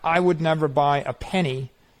I would never buy a penny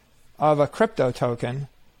of a crypto token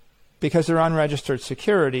because they're unregistered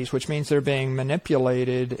securities, which means they're being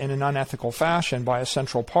manipulated in an unethical fashion by a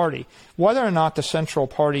central party. Whether or not the central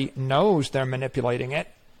party knows they're manipulating it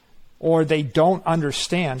or they don't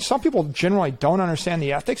understand. Some people generally don't understand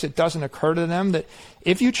the ethics. It doesn't occur to them that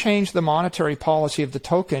if you change the monetary policy of the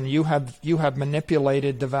token, you have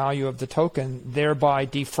manipulated the value of the token, thereby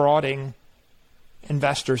defrauding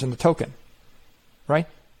investors in the token, right?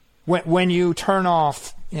 When you turn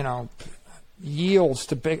off, yields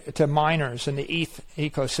to miners in the ETH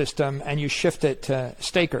ecosystem and you shift it to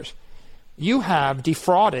stakers, you have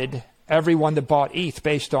defrauded everyone that bought ETH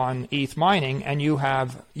based on ETH mining, and you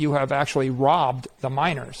have actually robbed the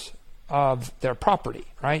miners of their property,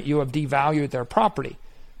 right? You have devalued their property.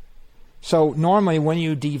 So normally when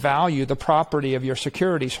you devalue the property of your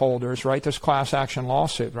securities holders, right, there's class action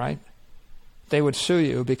lawsuit, right? They would sue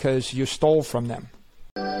you because you stole from them.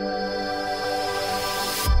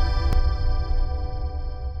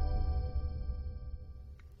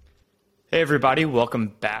 Hey everybody, welcome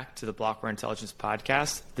back to the Blockware Intelligence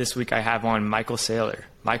Podcast. This week I have on Michael Saylor.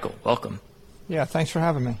 Michael, welcome. Yeah, thanks for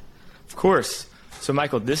having me. Of course. So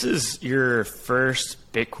Michael, this is your first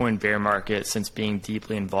Bitcoin bear market since being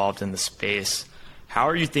deeply involved in the space. How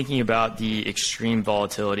are you thinking about the extreme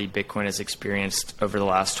volatility Bitcoin has experienced over the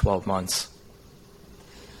last 12 months?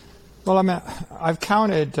 Well, I've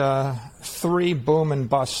counted 3 boom and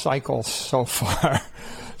bust cycles so far.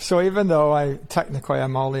 So even though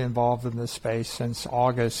I'm only involved in this space since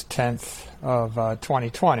August 10th of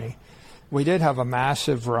 2020, we did have a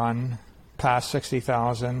massive run past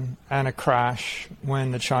 60,000 and a crash when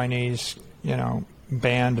the Chinese,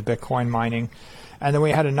 banned Bitcoin mining. And then we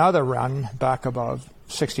had another run back above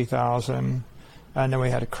 60,000, and then we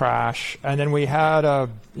had a crash. And then we had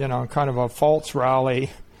kind of a false rally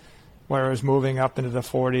where it was moving up into the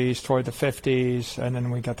 40s toward the 50s, and then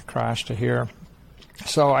we got the crash to here.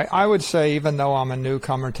 So I would say, even though I'm a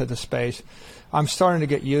newcomer to the space, I'm starting to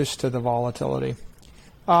get used to the volatility.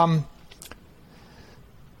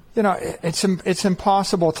 It's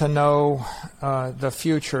impossible to know the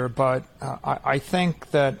future, but I think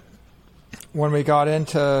that when we got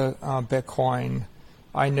into Bitcoin,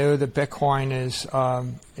 I knew that Bitcoin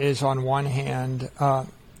is on one hand a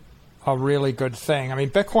really good thing. I mean,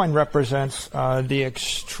 Bitcoin represents the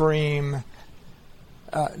extreme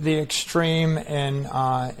in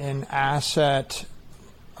asset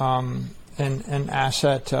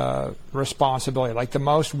responsibility, like the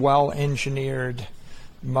most well-engineered,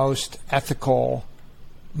 most ethical,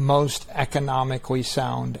 most economically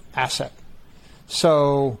sound asset.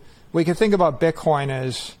 So we can think about Bitcoin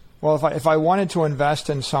as, well, if I wanted to invest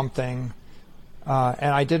in something and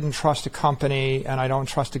I didn't trust a company and I don't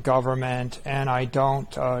trust a government and I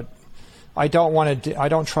don't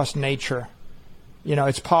trust nature.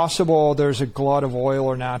 It's possible there's a glut of oil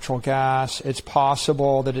or natural gas. It's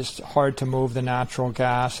possible that it's hard to move the natural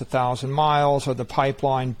gas 1,000 miles or the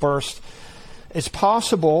pipeline bursts. It's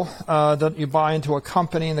possible that you buy into a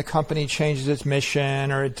company and the company changes its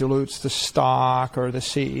mission, or it dilutes the stock, or the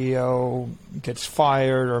CEO gets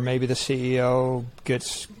fired, or maybe the CEO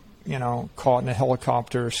gets caught in a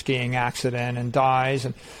helicopter skiing accident and dies,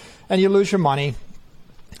 and you lose your money.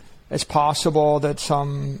 It's possible that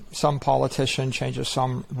some politician changes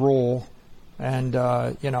some rule, and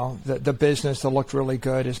the business that looked really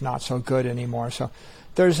good is not so good anymore. So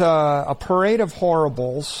there's a parade of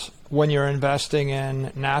horribles when you're investing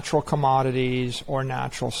in natural commodities or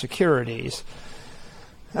natural securities.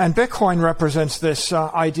 And Bitcoin represents this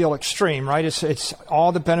ideal extreme, right? It's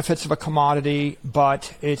all the benefits of a commodity,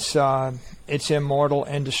 but it's immortal,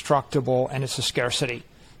 indestructible, and it's a scarcity.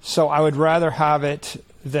 So I would rather have it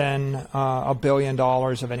than $1 billion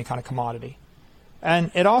of any kind of commodity.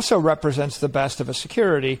 And it also represents the best of a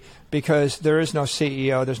security because there is no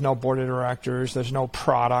CEO, there's no board of directors, there's no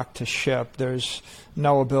product to ship, there's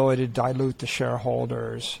no ability to dilute the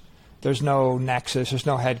shareholders, there's no nexus, there's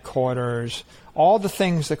no headquarters. All the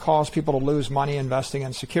things that cause people to lose money investing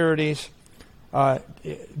in securities,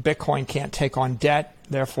 Bitcoin can't take on debt,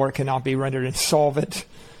 therefore it cannot be rendered insolvent.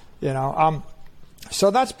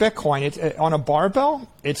 So that's Bitcoin. On a barbell,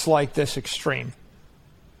 it's like this extreme.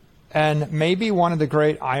 And maybe one of the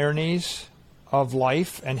great ironies of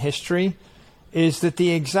life and history is that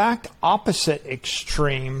the exact opposite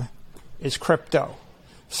extreme is crypto.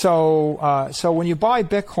 So when you buy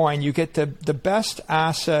Bitcoin, you get the best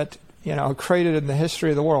asset, created in the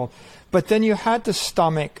history of the world. But then you had to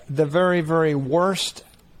stomach the very, very worst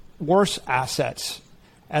assets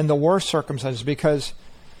and the worst circumstances. Because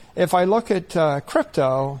if I look at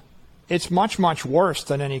crypto, it's much, much worse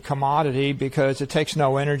than any commodity because it takes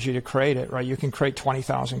no energy to create it, right? You can create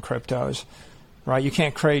 20,000 cryptos, right? You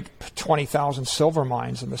can't create 20,000 silver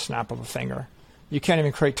mines in the snap of a finger. You can't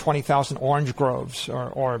even create 20,000 orange groves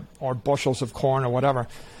or bushels of corn or whatever.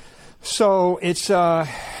 So it's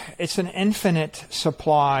an infinite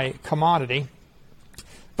supply commodity,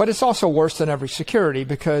 but it's also worse than every security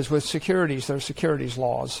because with securities, there's securities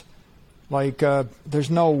laws. Like there's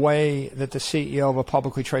no way that the CEO of a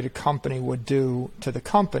publicly traded company would do to the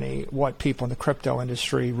company what people in the crypto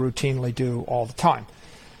industry routinely do all the time.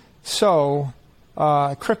 So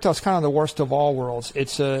crypto is kind of the worst of all worlds.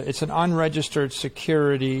 It's an unregistered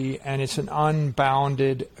security and it's an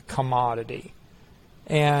unbounded commodity.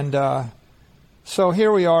 And so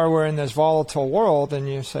here we are, we're in this volatile world, and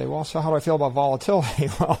you say, well, so how do I feel about volatility?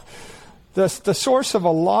 Well, the source of a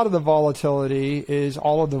lot of the volatility is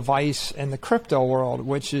all of the vice in the crypto world,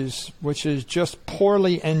 which is just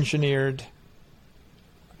poorly engineered,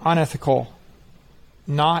 unethical,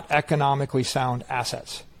 not economically sound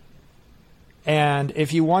assets. And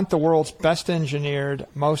if you want the world's best engineered,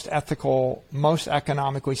 most ethical, most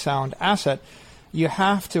economically sound asset, you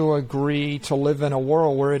have to agree to live in a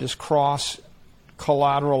world where it is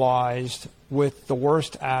cross-collateralized with the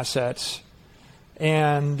worst assets,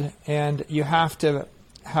 and you have to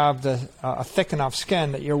have a thick enough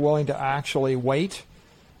skin that you're willing to actually wait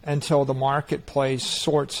until the marketplace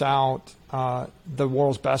sorts out the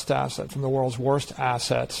world's best asset from the world's worst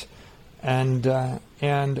assets, and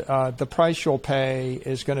the price you'll pay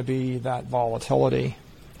is going to be that volatility.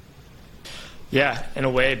 Yeah, in a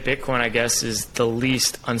way, Bitcoin, I guess, is the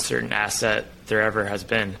least uncertain asset there ever has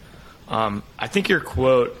been. I think your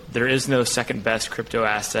quote, "There is no second best crypto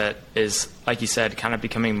asset," is, like you said, kind of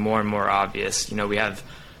becoming more and more obvious. You know, we have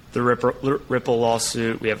the Ripple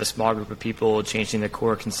lawsuit. We have a small group of people changing the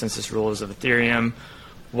core consensus rules of Ethereum.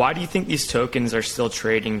 Why do you think these tokens are still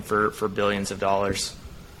trading for billions of dollars?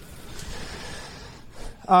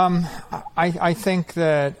 I think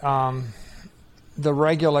that the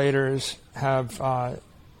regulators have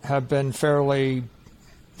been fairly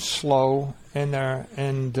slow in their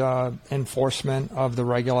enforcement of the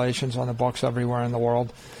regulations on the books everywhere in the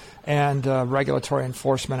world, and regulatory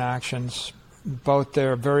enforcement actions. Both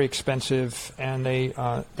they're very expensive and they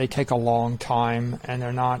take a long time, and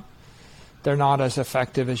they're not as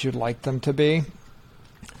effective as you'd like them to be.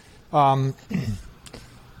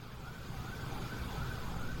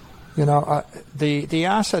 The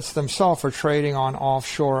assets themselves are trading on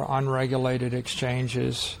offshore, unregulated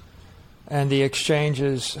exchanges, and the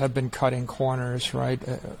exchanges have been cutting corners. Right?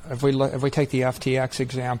 If we take the FTX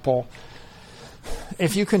example,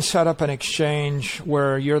 if you can set up an exchange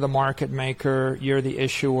where you're the market maker, you're the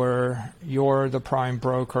issuer, you're the prime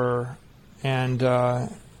broker, and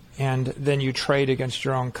then you trade against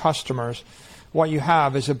your own customers, what you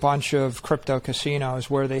have is a bunch of crypto casinos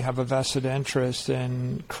where they have a vested interest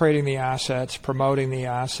in creating the assets, promoting the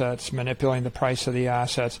assets, manipulating the price of the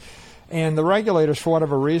assets. And the regulators, for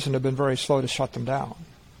whatever reason, have been very slow to shut them down.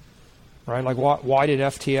 Right? Like, why did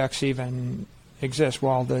FTX even exist?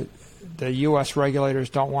 Well, the U.S. regulators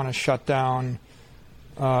don't want to shut down,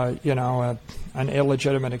 an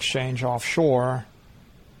illegitimate exchange offshore.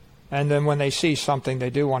 And then when they see something they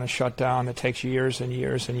do want to shut down, it takes years and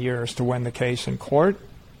years and years to win the case in court.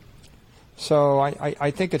 So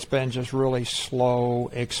I think it's been just really slow,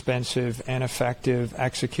 expensive, ineffective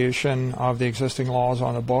execution of the existing laws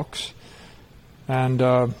on the books. And,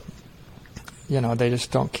 they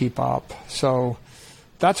just don't keep up. So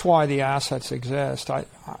that's why the assets exist.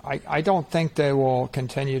 I don't think they will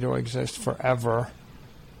continue to exist forever,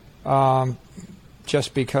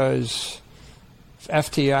 just because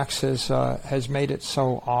FTX has made it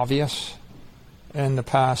so obvious in the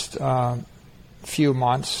past few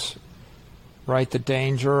months, right? The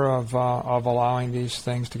danger of allowing these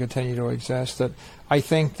things to continue to exist. That I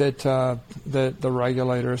think that the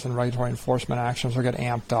regulators and regulatory enforcement actions will get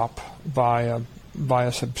amped up by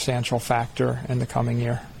a substantial factor in the coming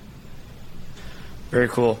year. Very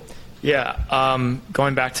cool. Yeah,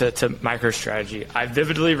 going back to MicroStrategy, I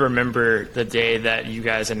vividly remember the day that you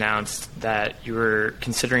guys announced that you were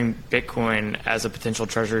considering Bitcoin as a potential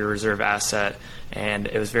treasury reserve asset, and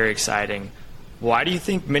it was very exciting. Why do you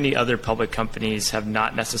think many other public companies have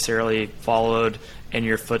not necessarily followed in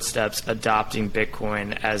your footsteps adopting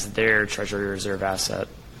Bitcoin as their treasury reserve asset?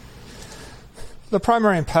 The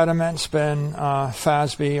primary impediment's been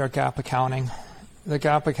FASB or GAAP accounting. The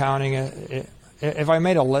GAAP accounting, if I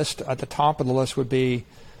made a list, at the top of the list would be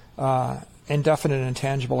indefinite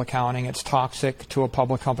intangible accounting. It's toxic to a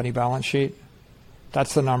public company balance sheet.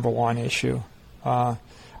 That's the number one issue. I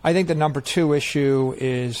think the number two issue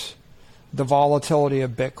is the volatility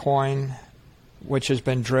of Bitcoin, which has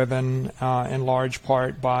been driven in large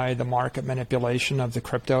part by the market manipulation of the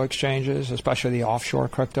crypto exchanges, especially the offshore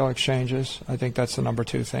crypto exchanges. I think that's the number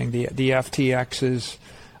two thing. The FTXs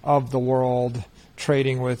of the world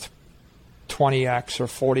trading with 20x or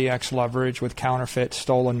 40x leverage with counterfeit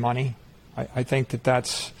stolen money. I think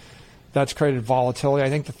that's created volatility. I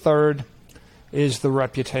think the third is the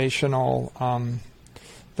reputational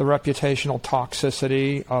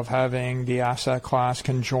toxicity of having the asset class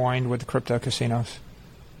conjoined with crypto casinos.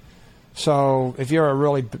 So if you're a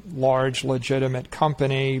really large, legitimate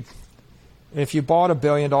company, if you bought $1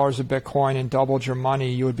 billion of Bitcoin and doubled your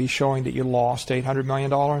money, you would be showing that you lost $800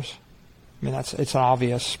 million. I mean, it's an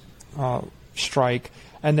obvious strike.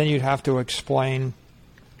 And then you'd have to explain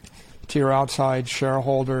to your outside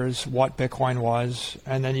shareholders what Bitcoin was.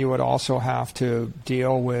 And then you would also have to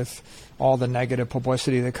deal with all the negative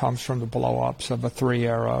publicity that comes from the blow-ups of a Three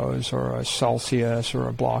Arrows or a Celsius or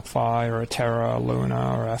a BlockFi or a Terra,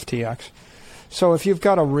 Luna or FTX. So if you've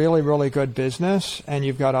got a really, really good business and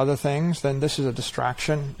you've got other things, then this is a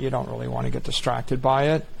distraction. You don't really want to get distracted by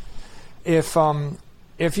it. If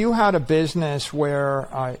you had a business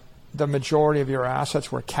where the majority of your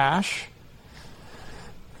assets were cash,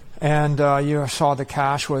 and you saw the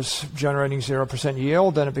cash was generating 0%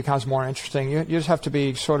 yield, then it becomes more interesting. You just have to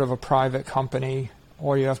be sort of a private company,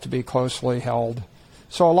 or you have to be closely held.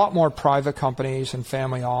 So a lot more private companies and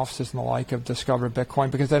family offices and the like have discovered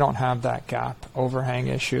Bitcoin because they don't have that gap overhang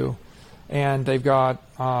issue. And they've got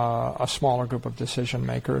a smaller group of decision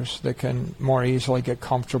makers that can more easily get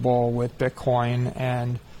comfortable with Bitcoin.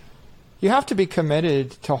 And you have to be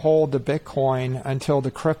committed to hold the Bitcoin until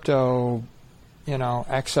the crypto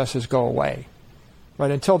excesses go away,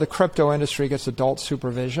 right? Until the crypto industry gets adult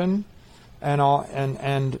supervision, and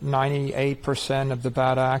 98% of the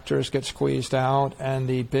bad actors get squeezed out, and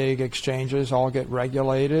the big exchanges all get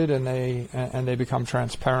regulated, and they become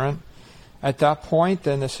transparent. At that point,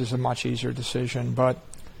 then this is a much easier decision. But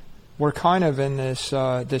we're kind of in this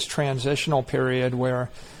transitional period where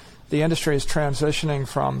the industry is transitioning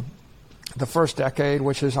from the first decade,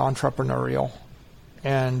 which is entrepreneurial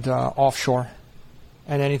and offshore.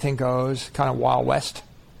 And anything goes, kind of Wild West,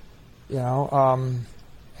 and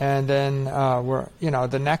then we're,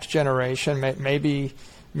 the next generation. Maybe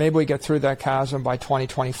we get through that chasm by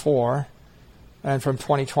 2024, and from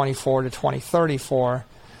 2024 to 2034,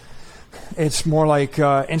 it's more like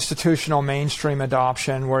institutional mainstream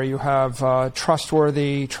adoption, where you have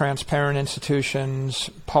trustworthy, transparent institutions,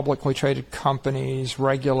 publicly traded companies,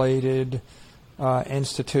 regulated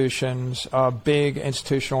institutions, big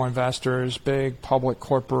institutional investors, big public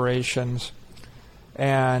corporations,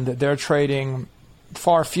 and they're trading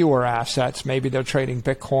far fewer assets. Maybe they're trading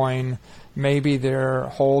Bitcoin. Maybe they're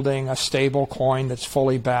holding a stable coin that's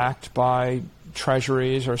fully backed by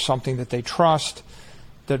treasuries or something that they trust,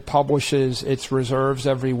 that publishes its reserves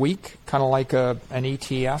every week, kind of like an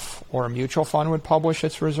ETF or a mutual fund would publish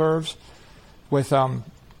its reserves with a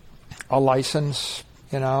license,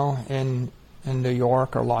 in New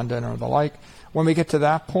York or London or the like. When we get to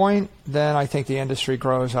that point, then I think the industry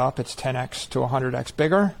grows up. It's 10x to 100x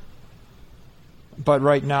bigger. But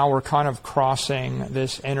right now we're kind of crossing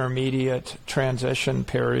this intermediate transition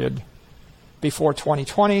period. Before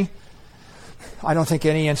 2020, I don't think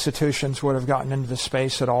any institutions would have gotten into the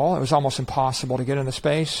space at all. It was almost impossible to get in the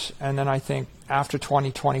space. And then I think after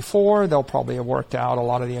 2024, they'll probably have worked out a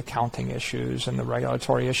lot of the accounting issues and the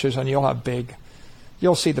regulatory issues, and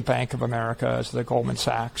you'll see the Bank of America, the Goldman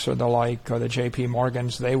Sachs or the like, or the JP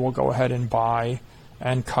Morgans. They will go ahead and buy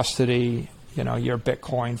and custody, your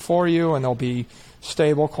Bitcoin for you, and there'll be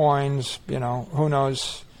stable coins. Who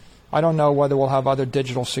knows? I don't know whether we'll have other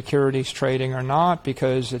digital securities trading or not,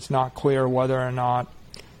 because it's not clear whether or not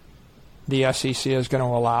the SEC is going to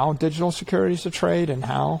allow digital securities to trade and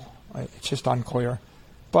how. It's just unclear.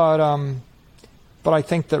 But I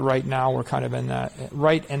think that right now we're kind of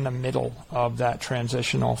right in the middle of that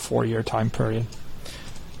transitional 4-year time period.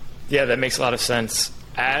 Yeah, that makes a lot of sense.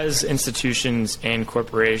 As institutions and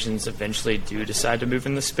corporations eventually do decide to move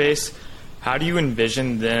in the space, how do you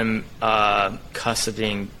envision them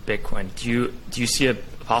custodying Bitcoin? Do you see a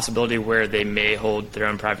possibility where they may hold their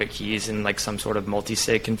own private keys in like some sort of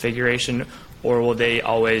multi-sig configuration, or will they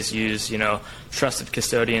always use trusted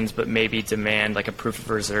custodians but maybe demand like a proof of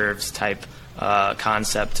reserves type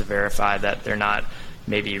concept to verify that they're not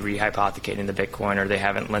maybe rehypothecating the Bitcoin, or they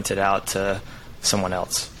haven't lent it out to someone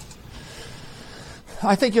else?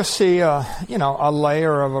 I think you'll see a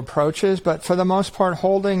layer of approaches, but for the most part,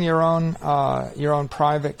 holding your own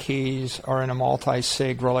private keys or in a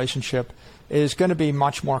multi-sig relationship is going to be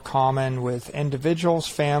much more common with individuals,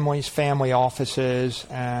 families, family offices,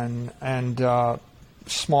 and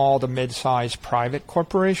small to mid-sized private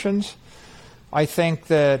corporations. I think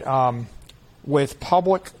that with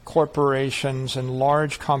public corporations and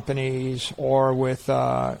large companies, or with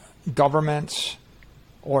governments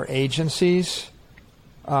or agencies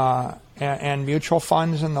and mutual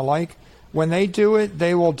funds and the like, when they do it,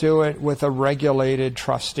 they will do it with a regulated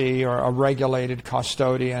trustee or a regulated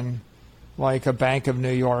custodian, like a Bank of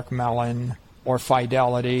New York Mellon or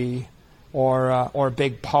Fidelity or a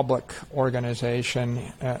big public organization,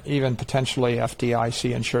 even potentially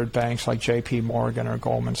FDIC insured banks like J.P. Morgan or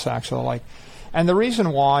Goldman Sachs or the like. And the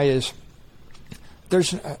reason why is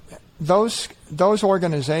there's those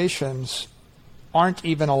organizations aren't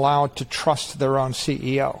even allowed to trust their own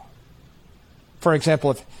CEO. For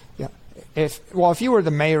example, if you were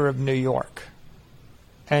the mayor of New York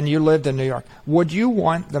and you lived in New York, would you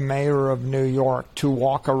want the mayor of New York to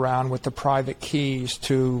walk around with the private keys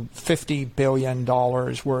to $50 billion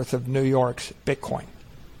worth of New York's Bitcoin?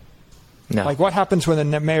 No. Like, what happens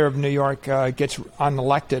when the mayor of New York gets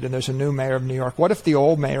unelected and there's a new mayor of New York? What if the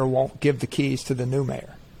old mayor won't give the keys to the new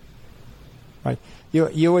mayor? Right?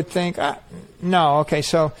 You would think, no, okay,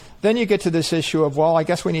 so then you get to this issue of, well, I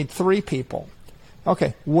guess we need 3 people.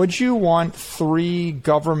 Okay, would you want 3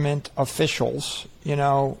 government officials,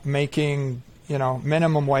 making,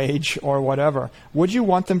 minimum wage or whatever? Would you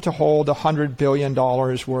want them to hold $100 billion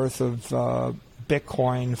worth of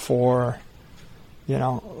Bitcoin for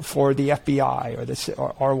the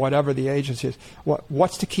FBI or whatever the agency is?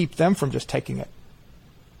 What's to keep them from just taking it?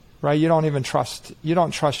 Right? You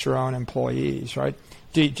don't trust your own employees, right?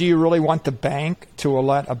 Do you really want the bank to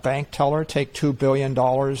let a bank teller take $2 billion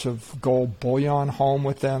of gold bullion home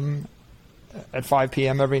with them at 5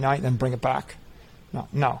 p.m. every night and then bring it back?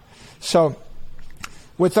 No. So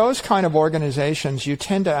with those kind of organizations, you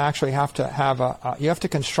tend to actually have to you have to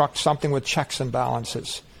construct something with checks and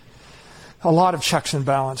balances. A lot of checks and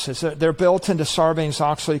balances. They're built into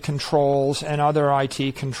Sarbanes-Oxley controls and other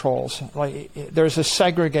IT controls. Like, there's a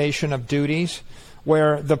segregation of duties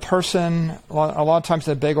where the person, a lot of times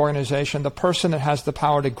in a big organization, the person that has the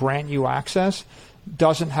power to grant you access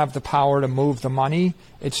doesn't have the power to move the money.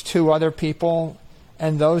 It's 2 other people,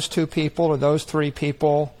 and those 2 people or those 3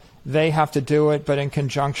 people, they have to do it, but in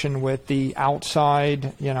conjunction with the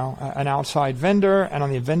outside, an outside vendor. And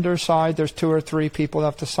on the vendor side, there's 2 or 3 people that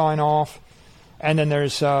have to sign off. And then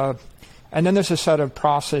there's a set of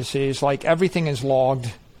processes, like everything is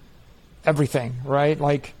logged, everything, right?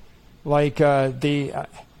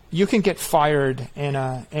 You can get fired in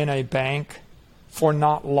a bank for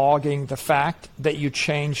not logging the fact that you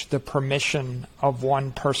changed the permission of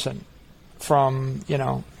one person from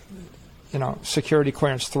security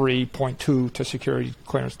clearance 3.2 to security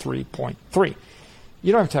clearance 3.3.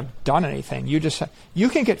 You don't have to have done anything. You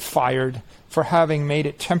can get fired for having made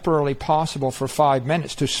it temporarily possible for 5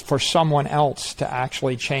 minutes for someone else to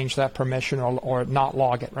actually change that permission or not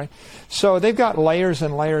log it, right? So they've got layers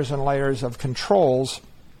and layers and layers of controls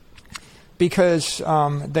because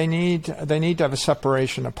they need to have a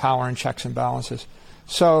separation of power and checks and balances.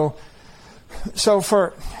 So it's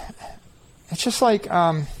just like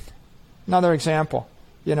another example.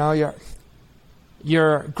 Your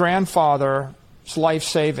grandfather's life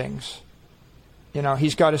savings.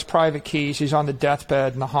 He's got his private keys. He's on the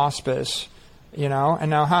deathbed in the hospice. And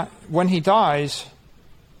now when he dies,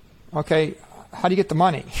 okay, how do you get the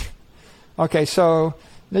money? Okay, so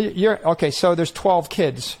there's 12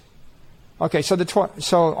 kids. Okay, so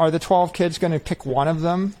are the 12 kids going to pick one of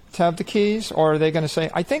them to have the keys, or are they going to say,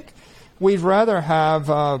 I think we'd rather have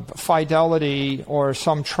Fidelity or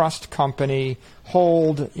some trust company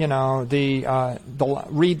hold,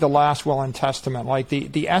 read the last will and testament, like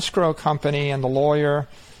the escrow company and the lawyer,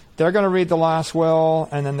 they're going to read the last will,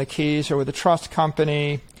 and then the keys are with the trust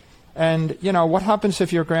company. And what happens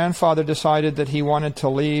if your grandfather decided that he wanted to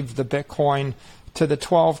leave the Bitcoin to the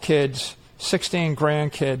 12 kids, 16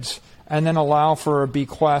 grandkids, and then allow for a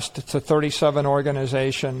bequest to 37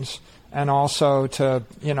 organizations, and also to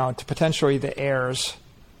potentially the heirs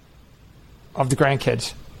of the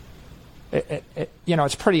grandkids?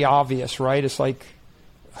 It's pretty obvious, right? It's like,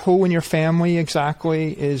 who in your family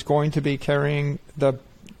exactly is going to be carrying the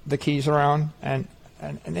keys around? And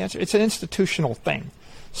the answer, it's an institutional thing.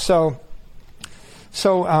 So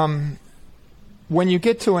when you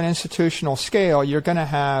get to an institutional scale, you're going to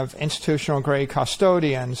have institutional grade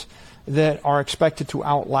custodians that are expected to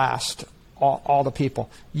outlast all the people.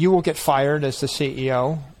 You will get fired as the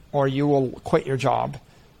CEO, or you will quit your job.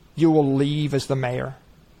 You will leave as the mayor.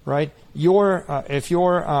 right? If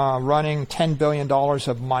you're running $10 billion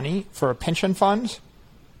of money for pension funds,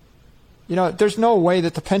 there's no way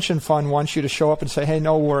that the pension fund wants you to show up and say, hey,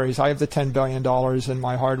 no worries, I have the $10 billion in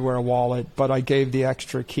my hardware wallet, but I gave the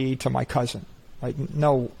extra key to my cousin. Right?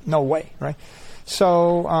 No way, right?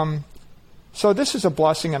 So this is a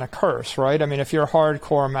blessing and a curse, right? I mean, if you're a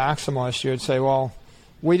hardcore maximalist, you'd say, well,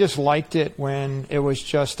 we just liked it when it was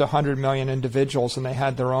just 100 million individuals and they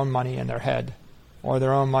had their own money in their head or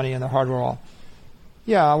their own money in their hardware wallet.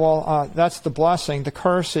 Yeah, well, that's the blessing. The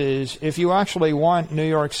curse is if you actually want New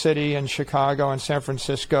York City and Chicago and San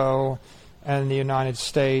Francisco and the United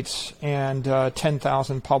States and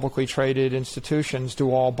 10,000 publicly traded institutions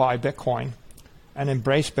to all buy Bitcoin and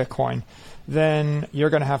embrace Bitcoin, then you're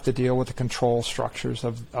going to have to deal with the control structures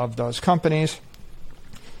of those companies.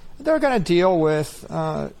 They're going to deal with,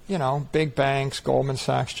 big banks, Goldman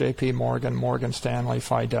Sachs, J.P. Morgan, Morgan Stanley,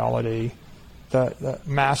 Fidelity, the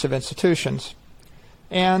massive institutions.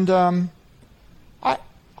 And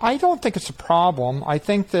I don't think it's a problem. I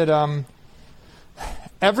think that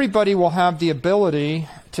everybody will have the ability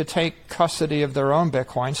to take custody of their own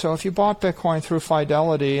Bitcoin. So if you bought Bitcoin through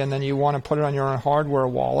Fidelity and then you want to put it on your own hardware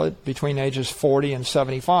wallet between ages 40 and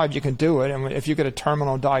 75, you can do it. And if you get a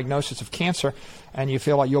terminal diagnosis of cancer and you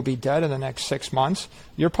feel like you'll be dead in the next 6 months,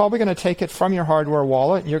 you're probably going to take it from your hardware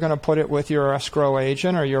wallet and you're going to put it with your escrow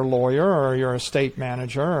agent or your lawyer or your estate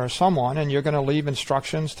manager or someone, and you're going to leave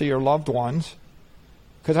instructions to your loved ones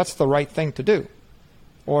because that's the right thing to do.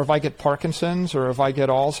 Or if I get Parkinson's or if I get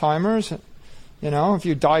Alzheimer's, if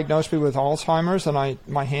you diagnosed me with Alzheimer's and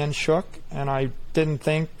my hand shook and I didn't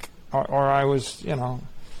think or I was,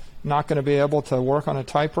 not going to be able to work on a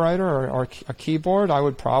typewriter or a keyboard, I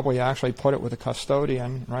would probably actually put it with a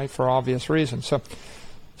custodian, right, for obvious reasons.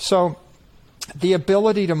 So the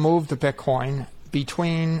ability to move the Bitcoin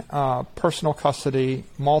between personal custody,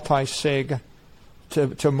 multi-sig,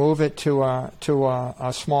 to move it to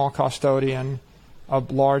a small custodian, a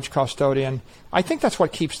large custodian, I think that's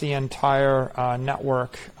what keeps the entire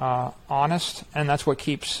network honest, and that's what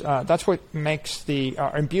makes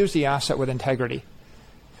imbues the asset with integrity.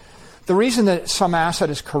 The reason that some asset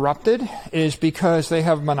is corrupted is because they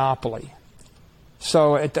have monopoly.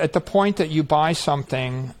 So at the point that you buy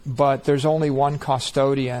something, but there's only one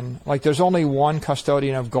custodian, like there's only one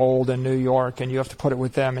custodian of gold in New York, and you have to put it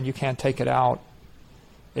with them, and you can't take it out.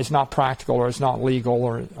 It's not practical, or it's not legal,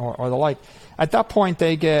 or the like. At that point,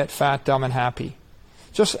 they get fat, dumb, and happy,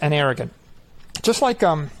 and arrogant. Just like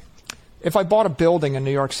if I bought a building in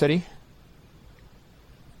New York City,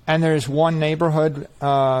 and there's one neighborhood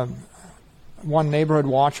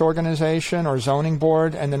watch organization or zoning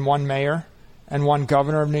board, and then one mayor and one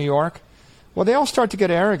governor of New York, well, they all start to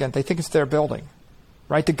get arrogant. They think it's their building,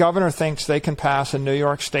 right? The governor thinks they can pass a New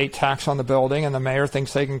York State tax on the building, and the mayor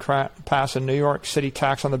thinks they can pass a New York City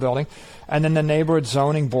tax on the building, and then the neighborhood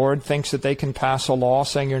zoning board thinks that they can pass a law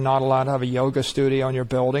saying you're not allowed to have a yoga studio in your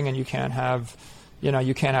building, and you can't have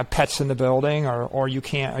pets in the building, or you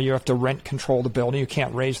have to rent control the building. You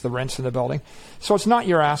can't raise the rents in the building. So it's not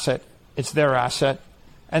your asset, it's their asset.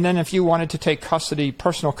 And then if you wanted to take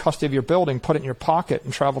personal custody of your building, put it in your pocket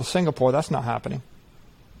and travel to Singapore, that's not happening.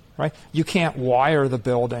 Right? You can't wire the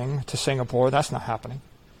building to Singapore, that's not happening.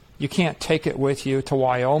 You can't take it with you to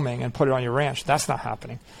Wyoming and put it on your ranch, that's not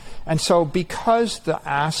happening. And so because the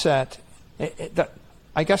asset,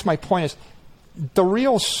 I guess my point is, the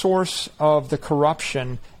real source of the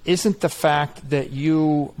corruption isn't the fact that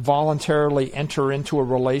you voluntarily enter into a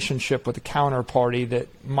relationship with a counterparty that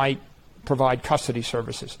might provide custody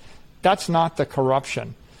services. That's not the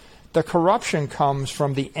corruption. The corruption comes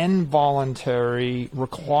from the involuntary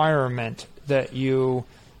requirement that you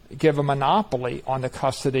give a monopoly on the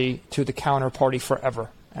custody to the counterparty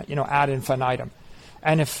forever, ad infinitum.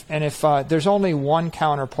 And if there's only one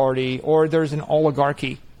counterparty, or there's an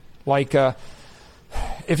oligarchy, like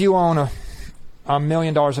if you own $1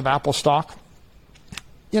 million of Apple stock,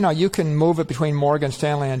 you can move it between Morgan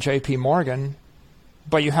Stanley and J.P. Morgan,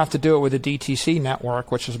 but you have to do it with a DTC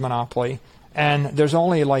network, which is monopoly. And there's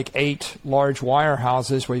only like 8 large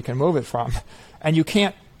wirehouses where you can move it from. And you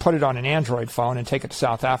can't put it on an Android phone and take it to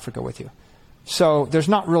South Africa with you. So there's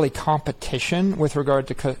not really competition with regard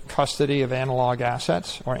to custody of analog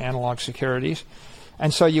assets or analog securities.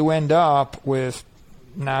 And so you end up with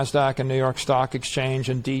NASDAQ and New York Stock Exchange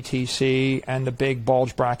and DTC and the big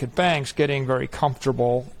bulge bracket banks getting very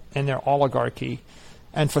comfortable in their oligarchy.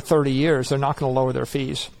 And for 30 years, they're not going to lower their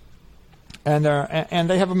fees. And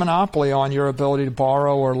they have a monopoly on your ability to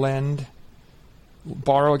borrow or lend,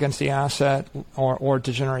 borrow against the asset, or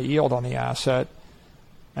to generate yield on the asset.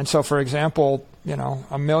 And so, for example,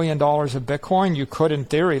 $1 million of Bitcoin, you could, in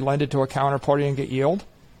theory, lend it to a counterparty and get yield.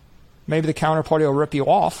 Maybe the counterparty will rip you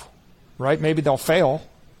off, right? Maybe they'll fail.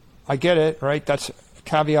 I get it, right? That's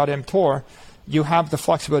caveat emptor. You have the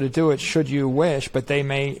flexibility to do it should you wish, but they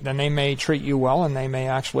may treat you well and they may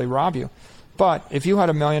actually rob you. But if you had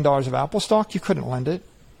 $1 million of Apple stock, you couldn't lend it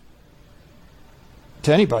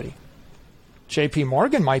to anybody. JP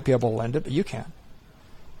Morgan might be able to lend it, but you can't.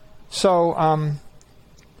 So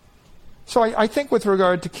I think with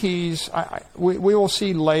regard to keys, we will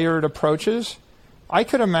see layered approaches. I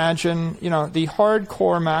could imagine, the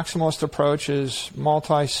hardcore maximalist approach is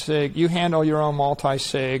multi-sig. You handle your own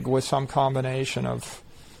multi-sig with some combination of,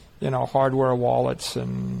 hardware wallets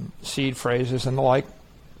and seed phrases and the like.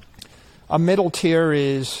 A middle tier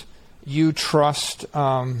is you trust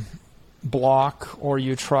Block or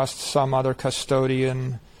you trust some other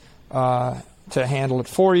custodian to handle it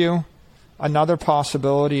for you. Another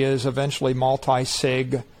possibility is eventually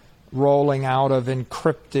multi-sig rolling out of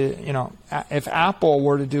encrypted, if Apple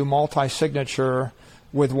were to do multi-signature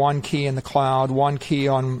with one key in the cloud, one key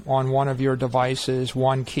on one of your devices,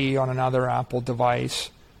 one key on another Apple device,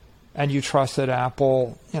 and you trusted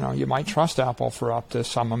Apple, you might trust Apple for up to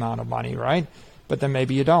some amount of money, right? But then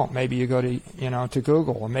maybe you don't. Maybe you go to, to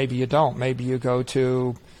Google, or maybe you don't. Maybe you go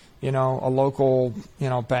to, a local,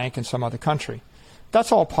 bank in some other country.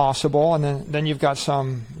 That's all possible, and then you've got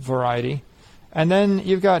some variety. And then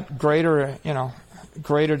you've got greater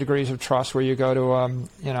degrees of trust where you go to,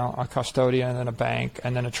 a custodian and then a bank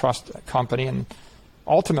and then a trust company. And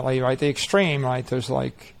ultimately, right, the extreme, right, there's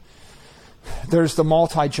the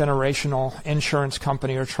multi-generational insurance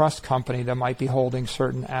company or trust company that might be holding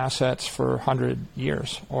certain assets for 100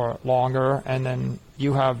 years or longer. And then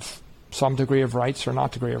you have some degree of rights or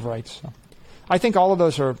not degree of rights. So I think all of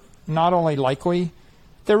those are not only likely,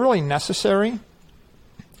 they're really necessary.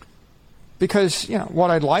 Because, what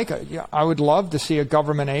I would love to see a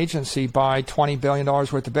government agency buy $20 billion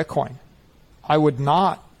worth of Bitcoin. I would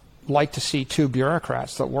not like to see two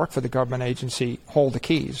bureaucrats that work for the government agency hold the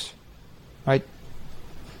keys, right?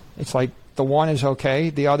 It's like the one is okay,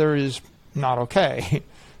 the other is not okay.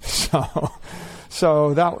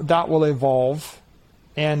 So that will evolve,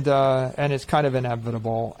 and it's kind of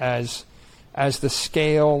inevitable as the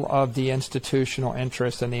scale of the institutional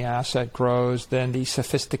interest in the asset grows, then the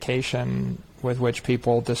sophistication with which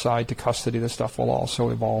people decide to custody the stuff will also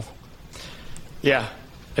evolve. Yeah,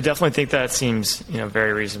 I definitely think that seems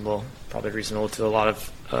very reasonable, probably reasonable to a lot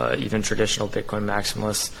of even traditional Bitcoin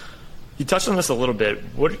maximalists. You touched on this a little bit.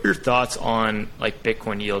 What are your thoughts on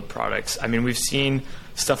Bitcoin yield products? I mean, we've seen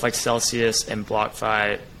stuff like Celsius and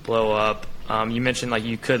BlockFi blow up. You mentioned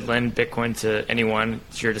you could lend Bitcoin to anyone.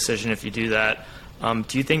 It's your decision if you do that.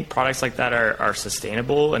 Do you think products like that are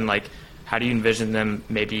sustainable? And how do you envision them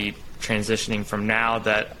maybe transitioning from now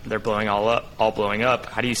that they're all blowing up?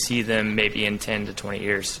 How do you see them maybe in 10 to 20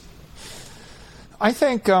 years? I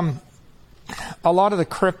think a lot of the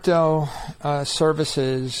crypto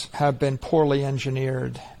services have been poorly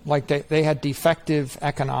engineered. They had defective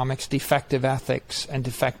economics, defective ethics, and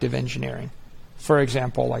defective engineering. For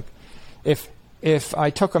example, if I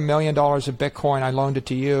took $1 million of Bitcoin, I loaned it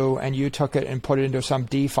to you, and you took it and put it into some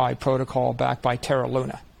DeFi protocol backed by Terra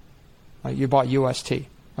Luna. You bought UST.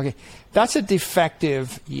 Okay, that's a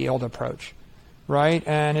defective yield approach, right?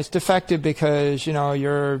 And it's defective because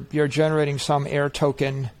you're generating some air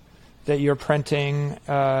token that you're printing,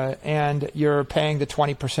 and you're paying the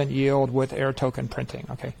 20% yield with air token printing.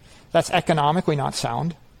 Okay, that's economically not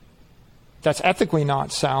sound. That's ethically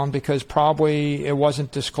not sound because probably it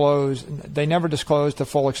wasn't disclosed. They never disclosed the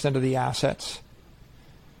full extent of the assets,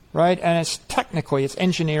 right? And it's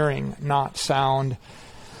engineering not sound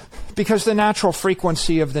because the natural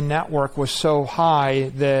frequency of the network was so high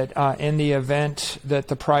that in the event that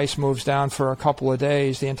the price moves down for a couple of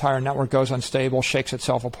days, the entire network goes unstable, shakes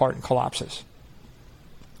itself apart, and collapses.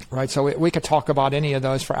 Right? So we could talk about any of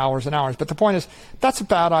those for hours and hours. But the point is, that's a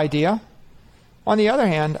bad idea. On the other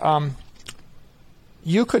hand,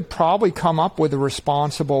 you could probably come up with a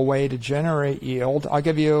responsible way to generate yield. I'll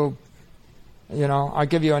give you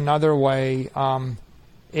another way.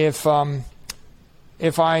 If I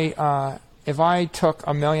took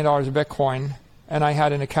 $1 million of Bitcoin and I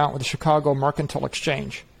had an account with the Chicago Mercantile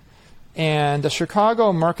Exchange, and the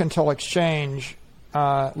Chicago Mercantile Exchange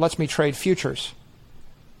lets me trade futures.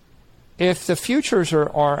 If the futures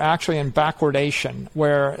are actually in backwardation,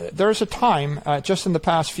 where there's a time, just in the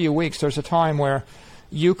past few weeks, there's a time where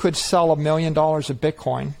you could sell $1 million of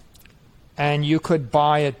Bitcoin and you could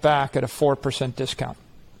buy it back at a 4% discount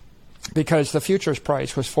because the futures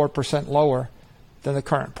price was 4% lower than the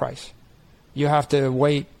current price. you have to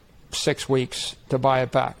wait 6 weeks to buy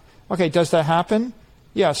it back. Okay, does that happen?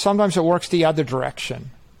 Yeah, sometimes it works the other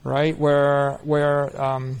direction, right? Where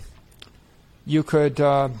you could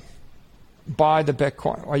buy the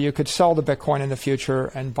Bitcoin, or you could sell the Bitcoin in the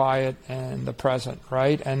future and buy it in the present,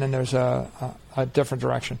 right? And then there's a different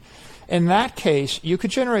direction. In that case, you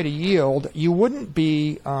could generate a yield. You wouldn't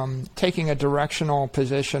be taking a directional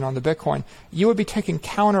position on the Bitcoin. You would be taking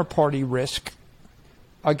counterparty risk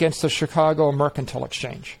against the Chicago Mercantile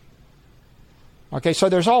Exchange. Okay, so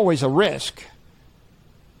there's always a risk,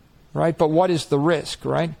 right? But what is the risk,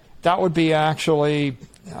 right? That would be actually,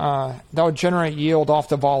 that would generate yield off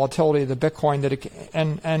the volatility of the Bitcoin.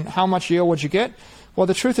 And how much yield would you get? Well,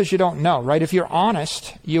 the truth is you don't know, right? If you're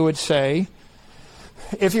honest, you would say,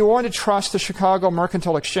 if you want to trust the Chicago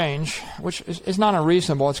Mercantile Exchange, which is not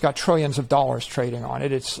unreasonable, it's got trillions of dollars trading on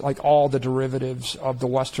it. It's like all the derivatives of the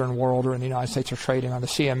Western world or in the United States are trading on the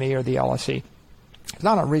CME or the LSE. It's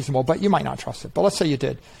not unreasonable, but you might not trust it. But let's say you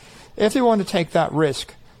did. If you want to take that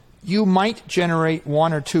risk, you might generate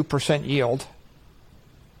 1 or 2% yield.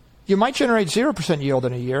 You might generate 0% yield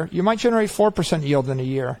in a year. You might generate 4% yield in a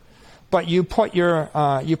year. But you put your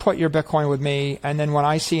Bitcoin with me, and then when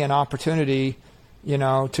I see an opportunity,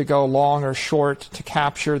 to go long or short to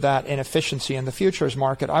capture that inefficiency in the futures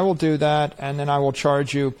market, I will do that, and then I will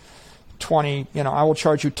charge you I will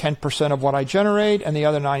charge you 10% of what I generate, and the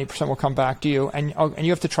other 90% will come back to you. And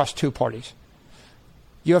you have to trust two parties.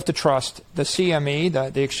 You have to trust the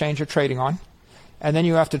CME, the exchange you're trading on, and then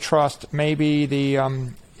you have to trust maybe the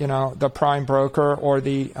prime broker or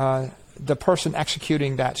the person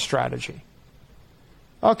executing that strategy.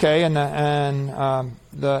 Okay, and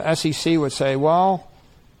the SEC would say, well,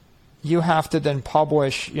 you have to then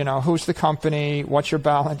publish, who's the company, what's your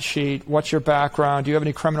balance sheet, what's your background, do you have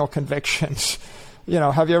any criminal convictions,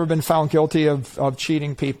 have you ever been found guilty of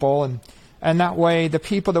cheating people, and that way the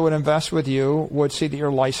people that would invest with you would see that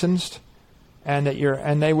you're licensed, and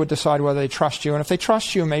they would decide whether they trust you, and if they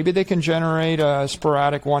trust you, maybe they can generate a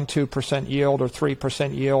sporadic 1-2% yield or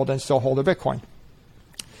 3% yield and still hold their Bitcoin.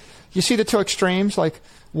 You see the two extremes? Like,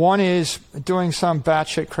 one is doing some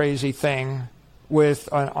batshit crazy thing with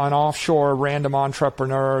an offshore random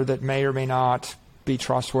entrepreneur that may or may not be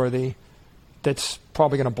trustworthy, that's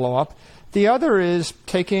probably going to blow up. The other is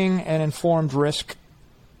taking an informed risk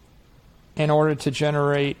in order to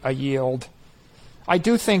generate a yield. I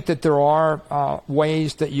do think that there are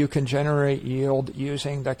ways that you can generate yield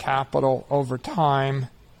using the capital over time.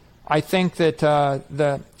 I think that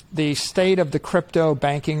the state of the crypto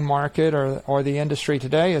banking market or the industry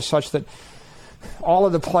today is such that all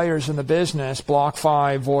of the players in the business,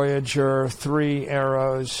 BlockFi, Voyager, 3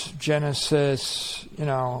 Arrows, Genesis,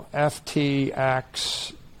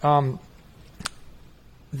 FTX,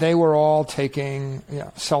 they were all taking,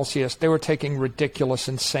 Celsius, they were taking ridiculous,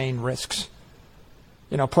 insane risks.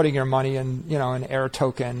 Putting your money in, an Air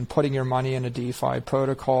token, putting your money in a DeFi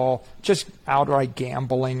protocol, just outright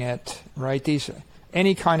gambling it, right?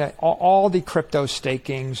 All the crypto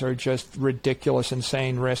stakings are just ridiculous,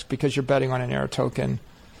 insane risk because you're betting on an Air token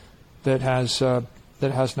that has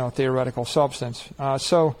no theoretical substance.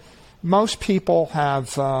 So most people have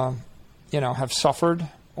suffered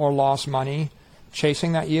or lost money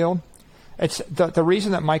chasing that yield. It's the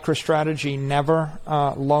reason that MicroStrategy never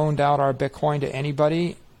loaned out our Bitcoin to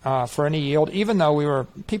anybody for any yield, even though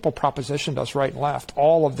people propositioned us right and left,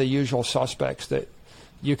 all of the usual suspects that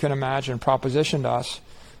you can imagine propositioned us.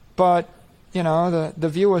 But, the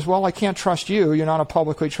view was, well, I can't trust you. You're not a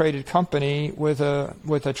publicly traded company with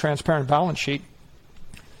a transparent balance sheet.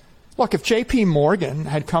 Look, if JP Morgan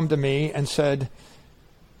had come to me and said,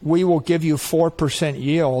 we will give you 4%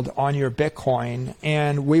 yield on your Bitcoin,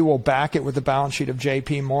 and we will back it with the balance sheet of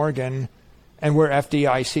JP Morgan, and we're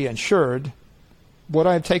FDIC insured, would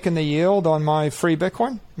I have taken the yield on my free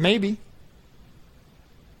Bitcoin? Maybe.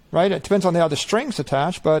 Right? It depends on the other strings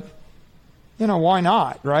attached, but, why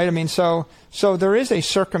not, right? I mean, so there is a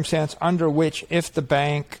circumstance under which if the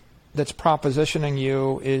bank that's propositioning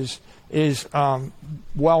you is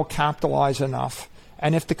well capitalized enough,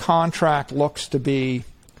 and if the contract looks to be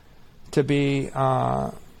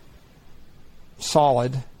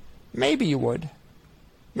solid, maybe you would.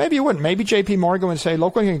 Maybe you wouldn't. Maybe JP Morgan would say,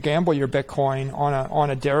 look, we can gamble your Bitcoin on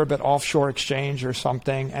a Deribit offshore exchange or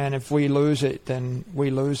something, and if we lose it, then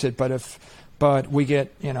we lose it. But we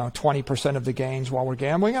get 20% of the gains while we're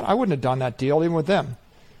gambling it. I wouldn't have done that deal even with them,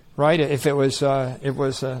 right? If it was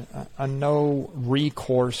a no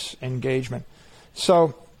recourse engagement.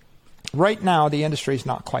 So right now the industry is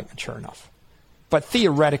not quite mature enough, but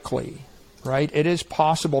theoretically, right, it is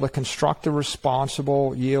possible to construct a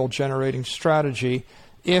responsible yield generating strategy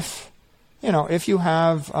if if you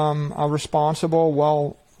have a responsible,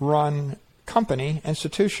 well-run company,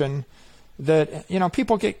 institution, that,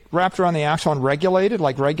 people get wrapped around the axle on regulated,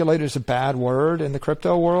 like regulated is a bad word in the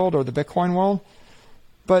crypto world or the Bitcoin world.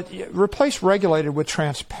 But replace regulated with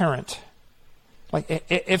transparent. Like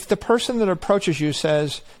if the person that approaches you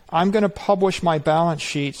says, I'm going to publish my balance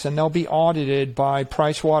sheets and they'll be audited by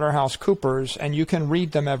PricewaterhouseCoopers and you can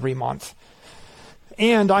read them every month.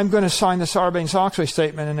 And I'm going to sign the Sarbanes-Oxley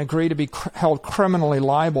statement and agree to be held criminally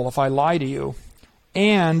liable if I lie to you.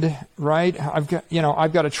 And, right, I've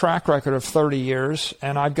got a track record of 30 years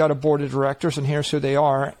and I've got a board of directors and here's who they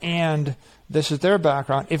are and this is their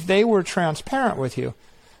background. If they were transparent with you,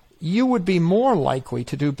 you would be more likely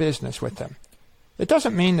to do business with them. It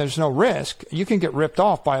doesn't mean there's no risk. You can get ripped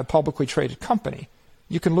off by a publicly traded company.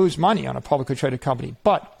 You can lose money on a publicly traded company.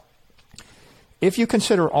 But if you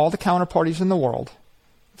consider all the counterparties in the world,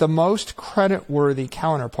 the most credit-worthy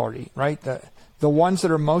counterparty, right, the ones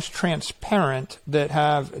that are most transparent,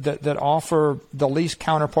 that offer the least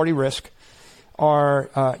counterparty risk,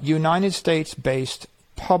 are United States-based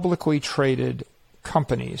publicly traded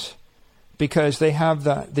companies, because they have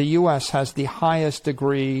the U.S. has the highest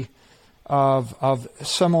degree of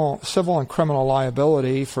civil and criminal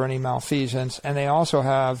liability for any malfeasance, and they also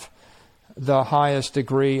have the highest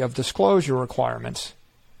degree of disclosure requirements.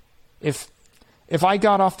 If I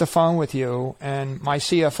got off the phone with you and my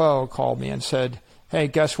CFO called me and said, "Hey,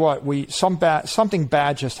 guess what? Something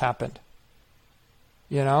bad just happened,"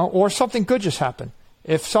 or something good just happened.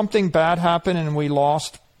 If something bad happened and we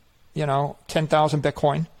lost, 10,000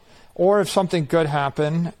 Bitcoin, or if something good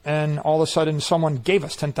happened and all of a sudden someone gave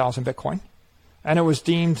us 10,000 Bitcoin and it was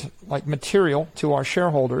deemed like material to our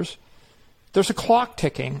shareholders, there's a clock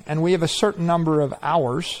ticking and we have a certain number of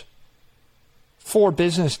hours, 4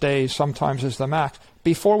 business days sometimes is the max,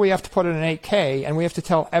 before we have to put in an 8K and we have to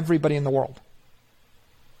tell everybody in the world.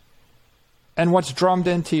 And what's drummed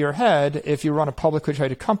into your head if you run a publicly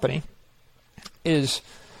traded company is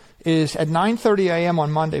at 9:30 a.m.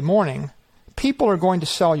 on Monday morning, people are going to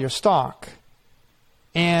sell your stock.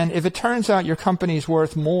 And if it turns out your company's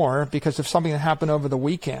worth more because of something that happened over the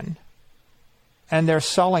weekend and they're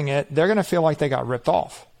selling it, they're going to feel like they got ripped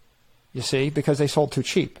off, you see, because they sold too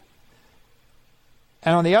cheap.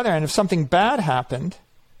 And on the other hand, if something bad happened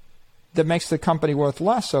that makes the company worth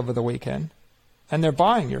less over the weekend and they're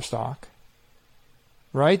buying your stock,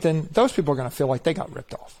 right, then those people are going to feel like they got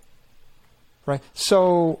ripped off. Right?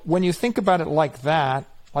 So when you think about it like that,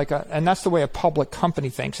 and that's the way a public company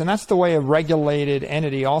thinks, and that's the way a regulated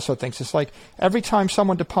entity also thinks. It's like every time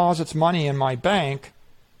someone deposits money in my bank,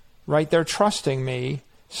 right, they're trusting me.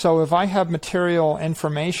 So if I have material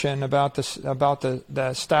information about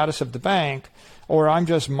the status of the bank, or I'm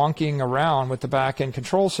just monkeying around with the back-end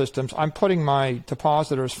control systems, I'm putting my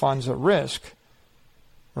depositors' funds at risk.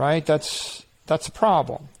 Right? That's a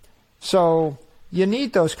problem. So you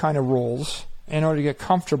need those kind of rules in order to get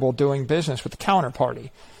comfortable doing business with the counterparty.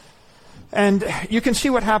 And you can see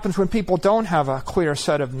what happens when people don't have a clear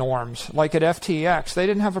set of norms. Like at FTX, they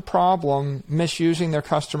didn't have a problem misusing their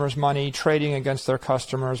customers' money, trading against their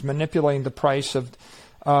customers, manipulating the price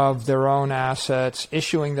of their own assets,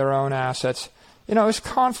 issuing their own assets. It's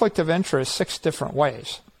conflict of interest 6 different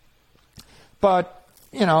ways. But,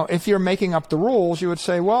 if you're making up the rules, you would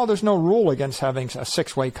say, well, there's no rule against having a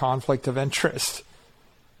 6-way conflict of interest.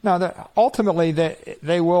 Now, ultimately,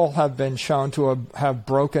 they will have been shown to have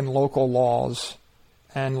broken local laws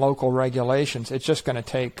and local regulations. It's just going to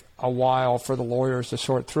take a while for the lawyers to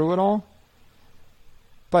sort through it all.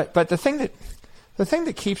 But the thing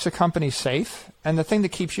that keeps a company safe, and the thing that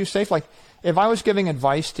keeps you safe, like if I was giving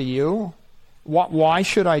advice to you, why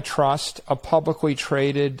should I trust a publicly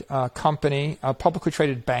traded company, a publicly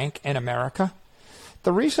traded bank in America?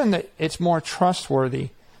 The reason that it's more trustworthy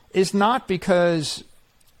is not because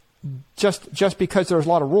just because there's a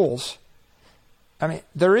lot of rules. I mean,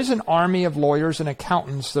 there is an army of lawyers and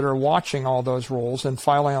accountants that are watching all those rules and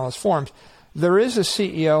filing all those forms. There is a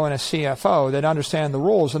CEO and a CFO that understand the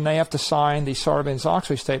rules, and they have to sign the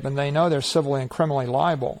Sarbanes-Oxley statement. They know they're civilly and criminally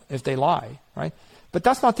liable if they lie, right? But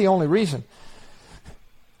that's not the only reason.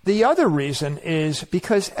 The other reason is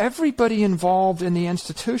because everybody involved in the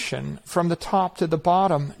institution, from the top to the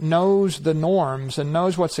bottom, knows the norms and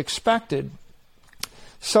knows what's expected.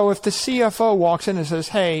 So if the CFO walks in and says,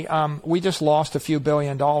 hey, we just lost a few $1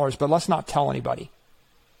 billion, but let's not tell anybody.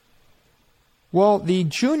 Well, the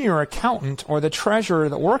junior accountant or the treasurer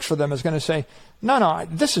that works for them is going to say, no,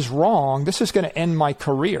 this is wrong. This is going to end my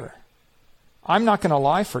career. I'm not going to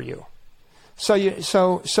lie for you. So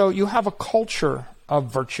you have a culture of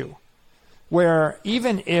virtue where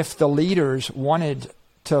even if the leaders wanted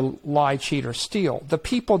to lie, cheat, or steal. The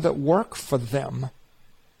people that work for them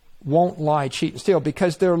won't lie, cheat, and steal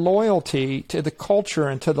because their loyalty to the culture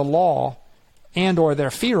and to the law and or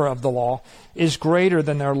their fear of the law is greater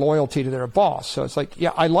than their loyalty to their boss. So it's like,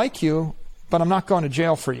 yeah, I like you, but I'm not going to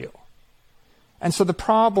jail for you. And so the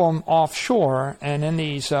problem offshore and in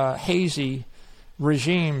these hazy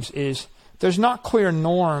regimes is there's not clear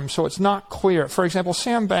norms, so it's not clear. For example,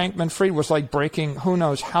 Sam Bankman-Fried was like breaking who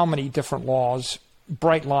knows how many different laws,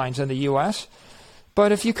 bright lines in the U.S.,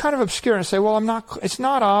 but if you kind of obscure and say, well, it's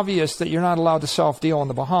not obvious that you're not allowed to self-deal in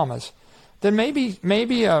the Bahamas, then maybe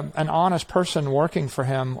an honest person working for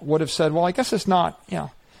him would have said, well, I guess it's not,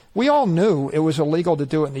 we all knew it was illegal to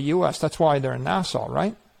do it in the U.S. That's why they're in Nassau,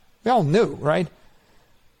 right? We all knew, right?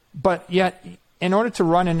 But yet, in order to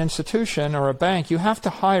run an institution or a bank, you have to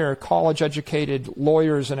hire college-educated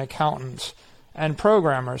lawyers and accountants and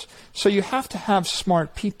programmers. So you have to have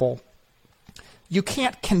smart people. You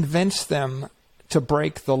can't convince them to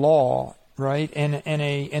break the law, right, in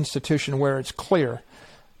a institution where it's clear.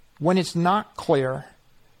 When it's not clear,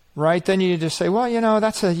 right, then you just say, well,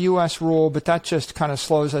 that's a U.S. rule, but that just kind of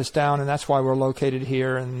slows us down, and that's why we're located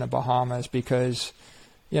here in the Bahamas because,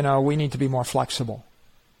 we need to be more flexible.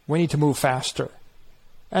 We need to move faster.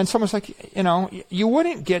 And someone's like, you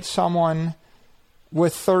wouldn't get someone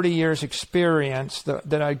with 30 years experience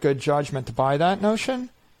that had good judgment to buy that notion,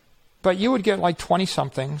 but you would get like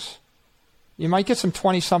 20-somethings. You might get some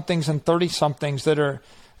 20-somethings and 30-somethings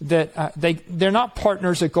they're not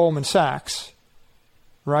partners at Goldman Sachs,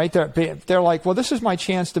 right? They're like, well, this is my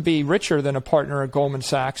chance to be richer than a partner at Goldman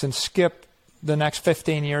Sachs and skip the next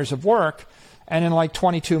 15 years of work. And in like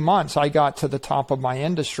 22 months, I got to the top of my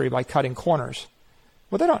industry by cutting corners.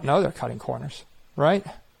 Well, they don't know they're cutting corners, right?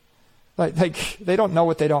 Like they don't know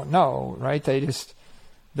what they don't know, right? They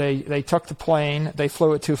took the plane, they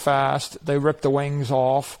flew it too fast, they ripped the wings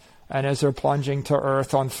off, and as they're plunging to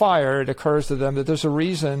Earth on fire, it occurs to them that there's a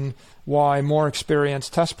reason why more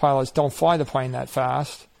experienced test pilots don't fly the plane that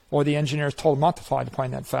fast, or the engineers told them not to fly the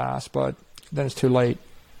plane that fast, but then it's too late.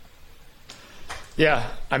 Yeah,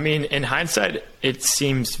 I mean, in hindsight, it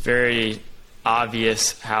seems very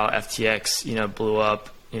obvious how FTX, blew up,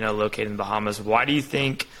 located in the Bahamas. Why do you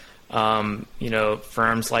think,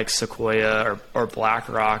 firms like Sequoia or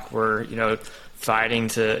BlackRock were, fighting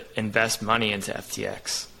to invest money into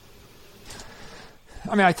FTX?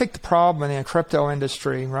 I mean, I think the problem in the crypto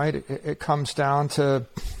industry, right, it comes down to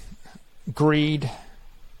greed,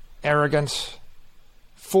 arrogance,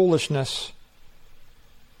 foolishness,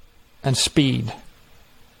 and speed,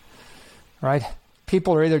 right?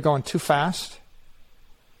 People are either going too fast,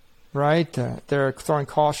 right? They're throwing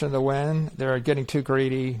caution to the wind. They're getting too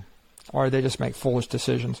greedy, or they just make foolish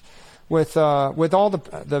decisions. With all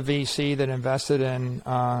the VC that invested in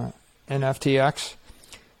FTX,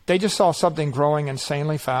 they just saw something growing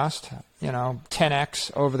insanely fast,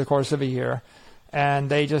 10x over the course of a year, and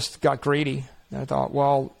they just got greedy. They thought,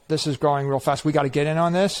 well, this is growing real fast. We got to get in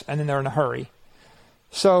on this, and then they're in a hurry.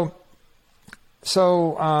 So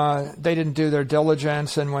they didn't do their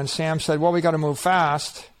diligence, and when Sam said, well, we got to move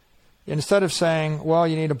fast, instead of saying, well,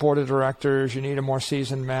 you need a board of directors, you need a more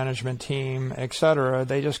seasoned management team, et cetera,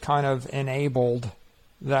 they just kind of enabled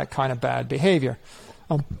that kind of bad behavior.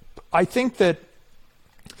 I think that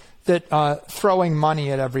throwing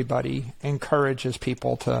money at everybody encourages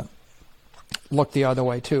people to look the other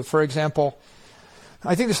way, too. For example,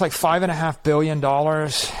 I think there's like $5.5 billion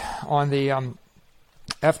on the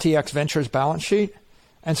FTX Ventures balance sheet.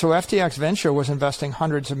 And so FTX Venture was investing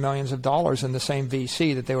hundreds of millions of dollars in the same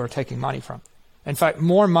VC that they were taking money from. In fact,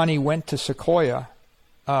 more money went to Sequoia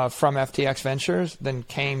from FTX Ventures than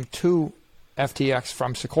came to FTX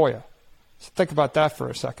from Sequoia. So think about that for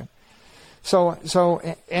a second.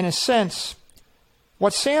 So in a sense,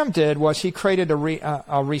 what Sam did was he created a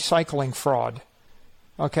recycling fraud.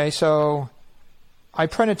 Okay, so I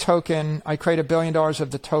print a token, I create $1 billion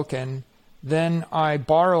of the token, then I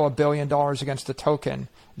borrow $1 billion against the token.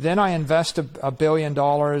 Then I invest $1 billion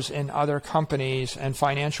in other companies and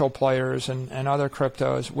financial players and other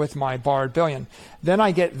cryptos with my borrowed billion. Then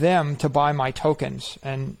I get them to buy my tokens.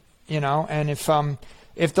 And if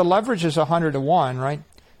the leverage is 100 to 1, right?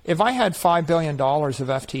 If I had $5 billion of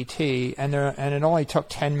FTT and it only took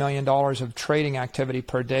 $10 million of trading activity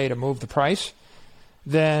per day to move the price,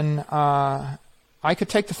 then I could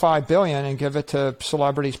take the $5 billion and give it to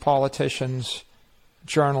celebrities, politicians,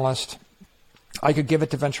 journalists. I could give it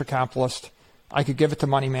to venture capitalists. I could give it to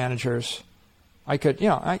money managers. I can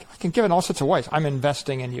give it in all sorts of ways. I'm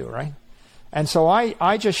investing in you, right? And so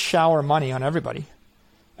I just shower money on everybody,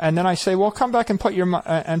 and then I say, well, come back and put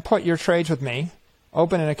your trades with me.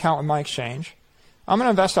 Open an account with my exchange, I'm going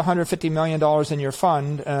to invest $150 million in your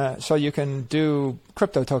fund so you can do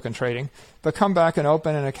crypto token trading, but come back and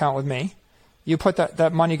open an account with me. You put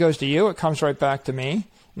that money goes to you. It comes right back to me.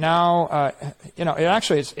 Now,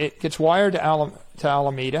 it gets wired to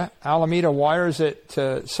Alameda. Alameda wires it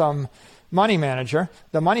to some money manager.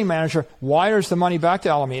 The money manager wires the money back to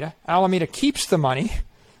Alameda. Alameda keeps the money,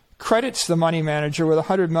 credits the money manager with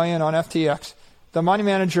 $100 million on FTX. The money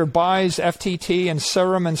manager buys FTT and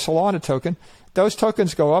Serum and Solana token. Those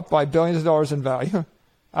tokens go up by billions of dollars in value.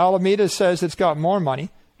 Alameda says it's got more money.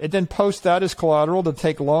 It then posts that as collateral to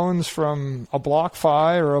take loans from a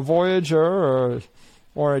BlockFi or a Voyager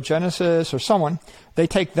or a Genesis or someone. They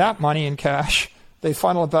take that money in cash. They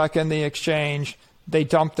funnel it back in the exchange. They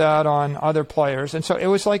dump that on other players. And so it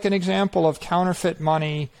was like an example of counterfeit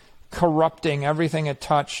money corrupting everything it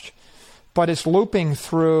touched, but it's looping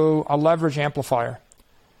through a leverage amplifier.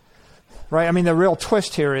 Right? I mean, the real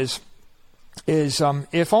twist here is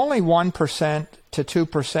if only 1% to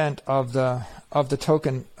 2% of the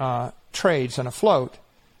token trades in a float,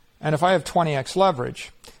 and if I have 20x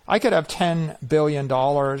leverage, I could have $10 billion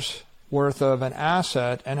worth of an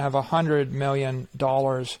asset and have $100 million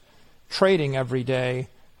trading every day,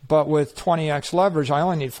 but with 20x leverage, I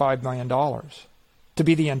only need $5 million to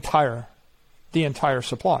be the entire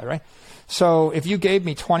supply, right? So if you gave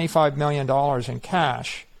me $25 million in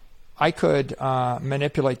cash, I could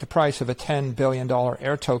manipulate the price of a $10 billion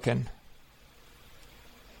air token.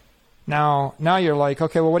 Now you're like,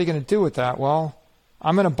 okay, well, what are you going to do with that? Well,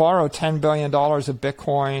 I'm going to borrow $10 billion of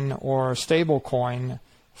Bitcoin or stablecoin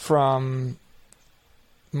from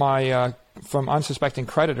from unsuspecting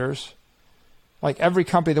creditors. Like every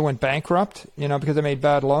company that went bankrupt, because they made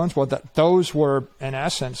bad loans, well, those were, in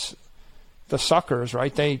essence, the suckers,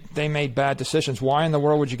 right? They made bad decisions. Why in the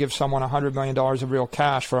world would you give someone $100 million of real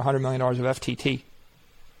cash for $100 million of FTT?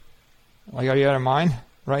 Like, are you out of mind,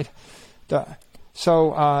 right?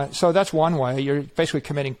 So that's one way. You're basically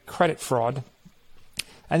committing credit fraud.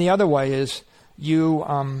 And the other way is you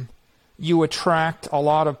attract a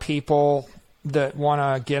lot of people that want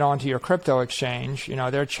to get onto your crypto exchange.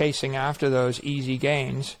 They're chasing after those easy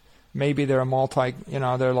gains. Maybe they're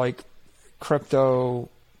they're like crypto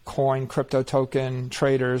token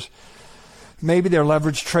traders. Maybe they're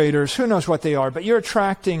leverage traders. Who knows what they are? But you're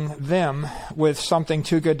attracting them with something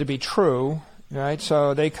too good to be true, right?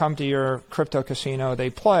 So they come to your crypto casino,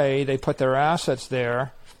 they play, they put their assets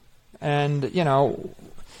there, and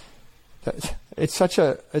it's such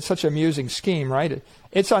an amusing scheme, right?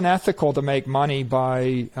 It's unethical to make money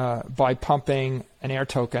by pumping an air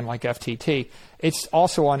token like FTT. It's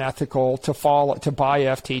also unethical to buy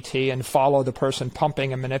FTT and follow the person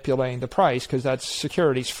pumping and manipulating the price, because that's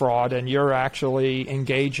securities fraud, and you're actually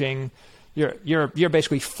engaging. You're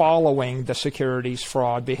basically following the securities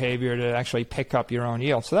fraud behavior to actually pick up your own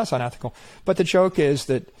yield. So that's unethical. But the joke is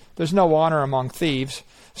that there's no honor among thieves.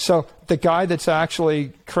 So the guy that's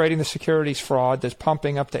actually creating the securities fraud, that's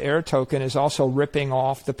pumping up the air token, is also ripping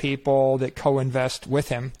off the people that co-invest with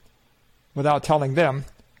him without telling them.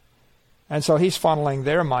 And so he's funneling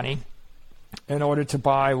their money in order to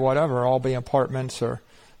buy whatever, albeit apartments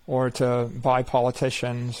or to buy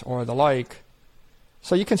politicians or the like.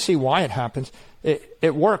 So you can see why it happens.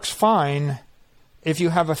 It works fine if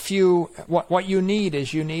you have a few. What you need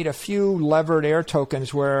is a few levered air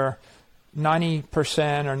tokens where 90%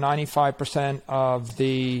 or 95% of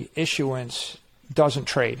the issuance doesn't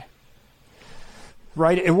trade.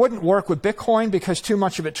 Right? It wouldn't work with Bitcoin because too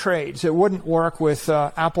much of it trades. It wouldn't work with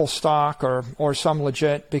Apple stock or some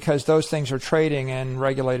legit, because those things are trading in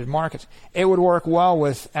regulated markets. It would work well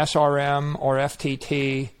with SRM or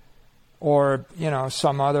FTT or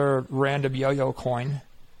some other random yo-yo coin,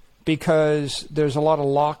 because there's a lot of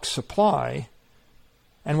locked supply.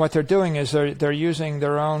 And what they're doing is they're using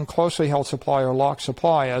their own closely held supply or locked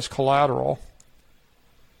supply as collateral.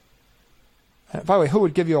 By the way, who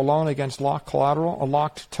would give you a loan against locked collateral or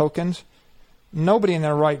locked tokens? Nobody in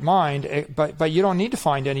their right mind, but you don't need to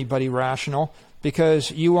find anybody rational,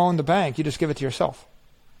 because you own the bank. You just give it to yourself.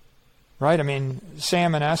 Right? I mean,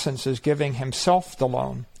 Sam, in essence, is giving himself the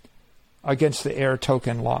loan against the air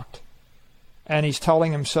token locked. And he's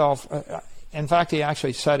telling himself, in fact, he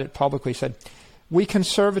actually said it publicly, said, we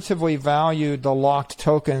conservatively valued the locked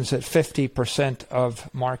tokens at 50%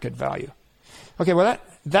 of market value. Okay, well,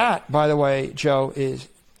 that, by the way, Joe,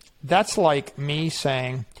 that's like me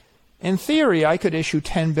saying, in theory, I could issue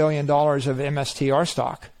 $10 billion of MSTR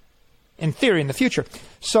stock, in theory, in the future.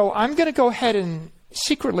 So I'm going to go ahead and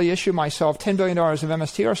secretly issue myself $10 billion of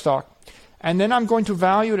MSTR stock, and then I'm going to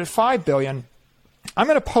value it at $5 billion. I'm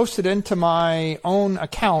going to post it into my own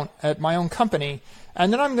account at my own company,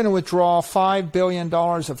 and then I'm going to withdraw $5 billion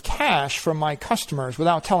of cash from my customers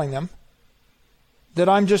without telling them that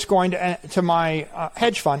I'm just going to my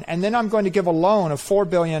hedge fund, and then I'm going to give a loan of $4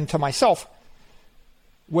 billion to myself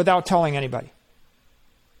without telling anybody.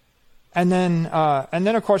 And then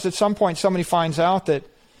of course, at some point, somebody finds out that,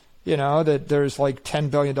 that there's like $10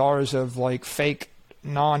 billion of like fake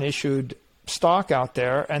non-issued stock out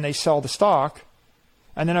there, and they sell the stock,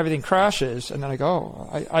 and then everything crashes, and then I go,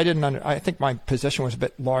 I think my position was a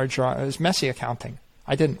bit larger. It was messy accounting.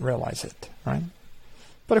 I didn't realize it, right?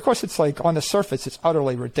 But of course, it's like on the surface, it's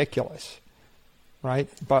utterly ridiculous, right?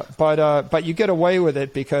 But you get away with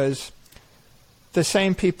it because the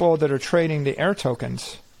same people that are trading the air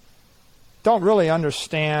tokens don't really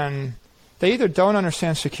understand. They either don't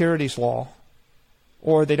understand securities law,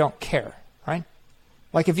 or they don't care, right?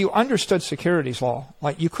 Like if you understood securities law,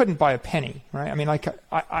 like you couldn't buy a penny, right? I mean, like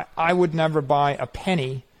I would never buy a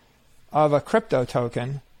penny of a crypto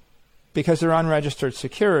token because they're unregistered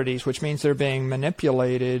securities, which means they're being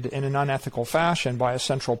manipulated in an unethical fashion by a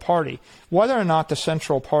central party. Whether or not the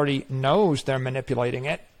central party knows they're manipulating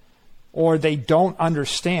it, or they don't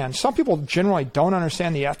understand. Some people generally don't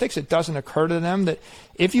understand the ethics. It doesn't occur to them that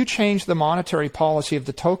if you change the monetary policy of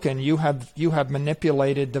the token, you have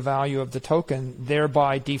manipulated the value of the token,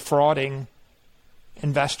 thereby defrauding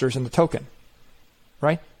investors in the token,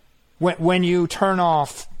 right? When you turn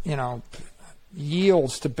off,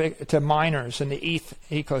 yields to miners in the ETH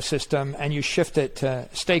ecosystem and you shift it to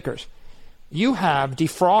stakers, you have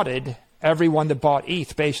defrauded everyone that bought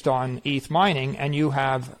ETH based on ETH mining, and you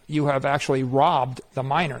have actually robbed the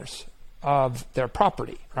miners of their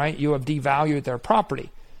property, right? You have devalued their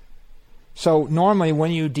property. So normally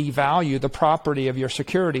when you devalue the property of your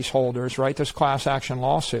securities holders, right, there's class action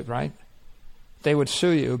lawsuit, right? They would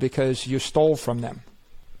sue you because you stole from them.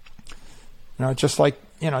 Just like,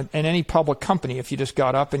 in any public company, if you just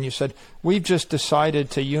got up and you said, we've just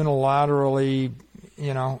decided to unilaterally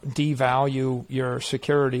devalue your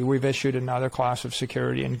security. We've issued another class of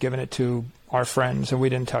security and given it to our friends, and we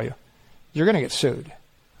didn't tell you. You're going to get sued,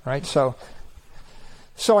 right? So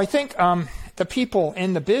I think the people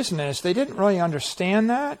in the business, they didn't really understand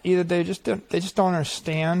that. Either they just don't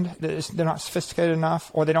understand that they're not sophisticated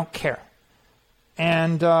enough, or they don't care.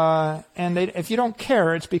 And if you don't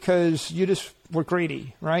care, it's because you just were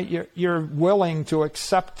greedy, right? You're willing to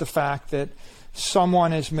accept the fact that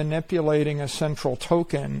someone is manipulating a central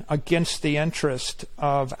token against the interest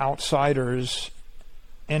of outsiders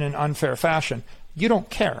in an unfair fashion. You don't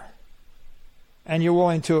care. And you're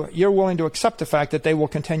willing to accept the fact that they will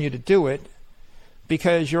continue to do it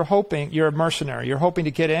because you're a mercenary. You're hoping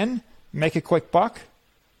to get in, make a quick buck,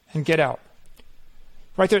 and get out.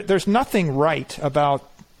 Right? There's nothing right about,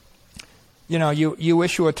 you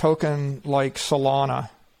issue a token like Solana,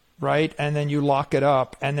 right? And then you lock it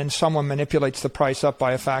up, and then someone manipulates the price up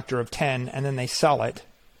by a factor of 10, and then they sell it,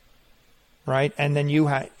 right? And then you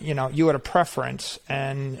had a preference,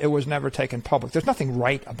 and it was never taken public. There's nothing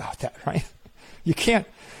right about that, right? You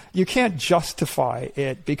can't justify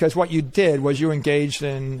it, because what you did was you engaged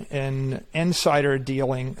in insider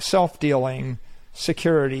dealing, self-dealing,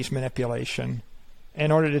 securities manipulation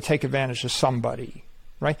in order to take advantage of somebody,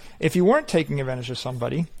 right? If you weren't taking advantage of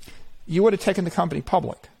somebody, you would have taken the company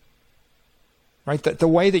public. Right? The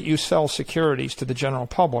way that you sell securities to the general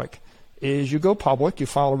public is you go public, you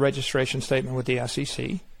file a registration statement with the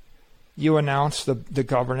SEC, you announce the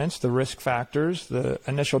governance, the risk factors, the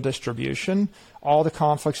initial distribution, all the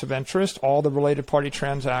conflicts of interest, all the related party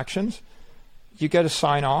transactions. You get a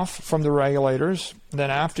sign-off from the regulators. Then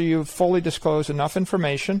after you've fully disclosed enough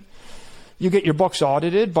information, you get your books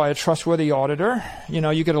audited by a trustworthy auditor.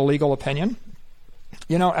 You get a legal opinion.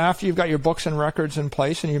 After you've got your books and records in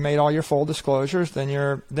place and you made all your full disclosures, then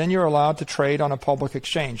you're allowed to trade on a public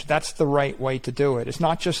exchange. That's the right way to do it. It's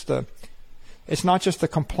not just the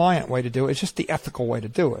compliant way to do it. It's just the ethical way to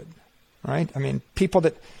do it, right? I mean,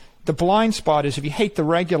 the blind spot is if you hate the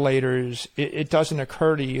regulators, it doesn't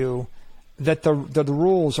occur to you that the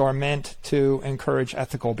rules are meant to encourage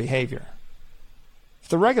ethical behavior. If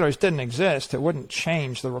the regulators didn't exist, it wouldn't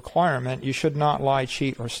change the requirement. You should not lie,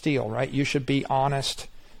 cheat, or steal, right? You should be honest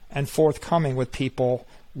and forthcoming with people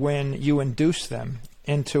when you induce them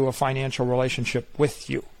into a financial relationship with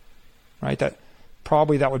you, right? That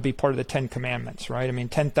would be part of the 10 Commandments, right? I mean,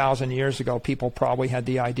 10,000 years ago, people probably had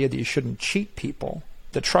the idea that you shouldn't cheat people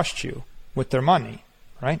that trust you with their money,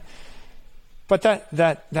 right? But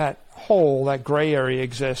that gray area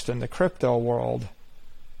exists in the crypto world,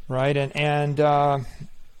 right? And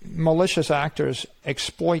malicious actors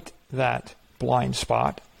exploit that blind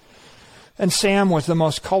spot. And Sam was the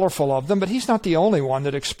most colorful of them, but he's not the only one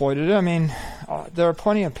that exploited it. I mean, there are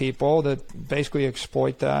plenty of people that basically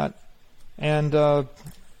exploit that. And,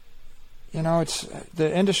 it's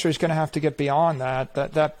the industry is going to have to get beyond that.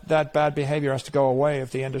 That bad behavior has to go away if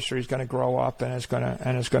the industry is going to grow up and is going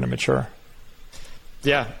to mature.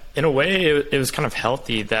 Yeah, in a way, it was kind of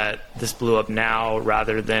healthy that this blew up now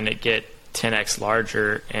rather than it get 10x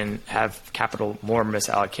larger and have capital more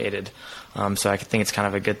misallocated. So I think it's kind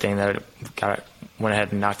of a good thing that it went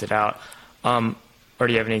ahead and knocked it out. Or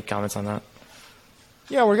do you have any comments on that?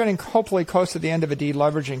 Yeah, we're getting hopefully close to the end of a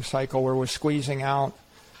deleveraging cycle where we're squeezing out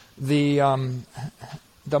the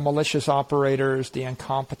malicious operators, the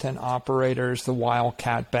incompetent operators, the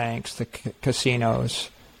wildcat banks, the casinos,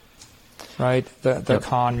 right? The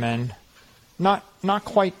con men. Not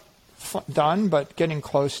quite done, but getting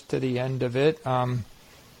close to the end of it.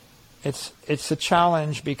 It's a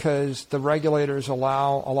challenge because the regulators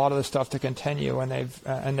allow a lot of the stuff to continue, and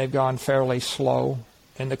they've gone fairly slow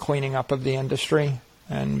in the cleaning up of the industry,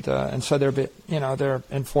 and so their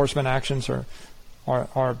enforcement actions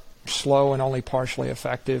are slow and only partially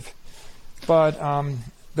effective. But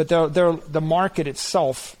the market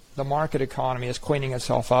itself, the market economy, is cleaning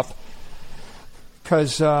itself up.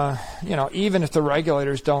 Because, even if the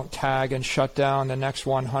regulators don't tag and shut down the next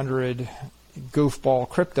 100 goofball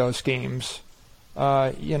crypto schemes,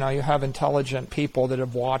 you have intelligent people that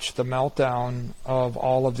have watched the meltdown of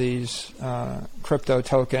all of these crypto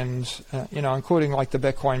tokens, including like the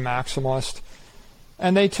Bitcoin maximalist.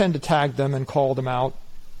 And they tend to tag them and call them out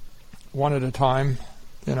one at a time,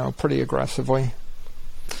 pretty aggressively.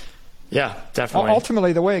 Yeah, definitely.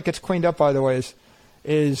 Ultimately, the way it gets cleaned up, by the way,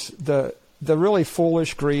 is the really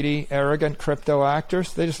foolish, greedy, arrogant crypto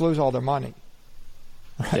actors, they just lose all their money.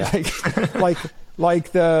 Right? Yeah.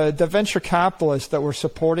 like the venture capitalists that were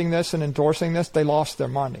supporting this and endorsing this, they lost their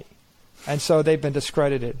money. And so they've been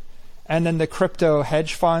discredited. And then the crypto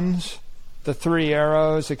hedge funds, the Three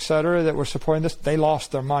Arrows, et cetera, that were supporting this, they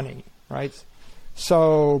lost their money, right?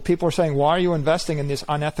 So people are saying, why are you investing in this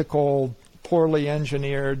unethical, poorly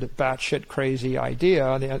engineered, batshit crazy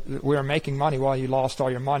idea? We're making money while you lost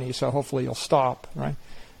all your money, so hopefully you'll stop, right?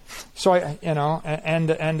 So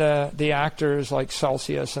the actors like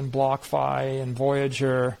Celsius and BlockFi and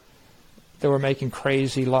Voyager, they were making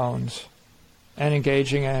crazy loans and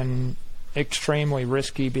engaging in extremely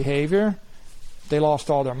risky behavior. They lost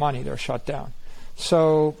all their money. They're shut down.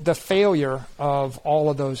 So the failure of all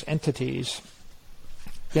of those entities,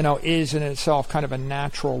 is in itself kind of a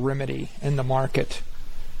natural remedy in the market.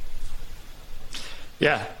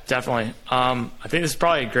 Yeah, definitely. I think this is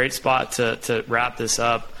probably a great spot to wrap this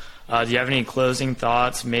up. Do you have any closing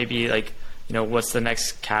thoughts? Maybe what's the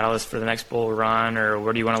next catalyst for the next bull run, or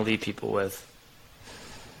what do you want to leave people with?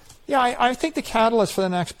 Yeah, I think the catalyst for the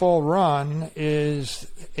next bull run is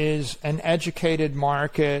an educated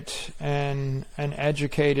market and an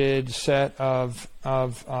educated set of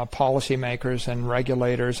policymakers and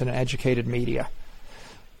regulators and an educated media.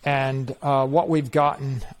 And what we've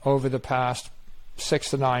gotten over the past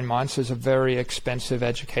 6 to 9 months is a very expensive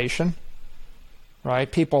education.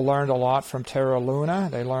 Right? People learned a lot from Terra Luna.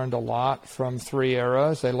 They learned a lot from Three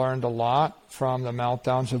Arrows. They learned a lot from the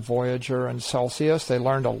meltdowns of Voyager and Celsius. They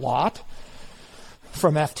learned a lot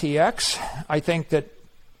from FTX. I think that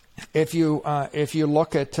if you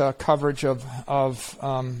look at coverage of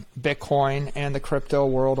Bitcoin and the crypto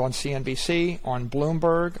world on CNBC, on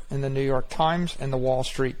Bloomberg, in the New York Times, in the Wall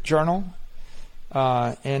Street Journal,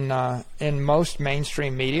 in most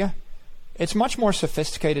mainstream media, it's much more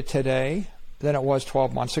sophisticated today than it was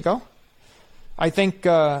 12 months ago. I think,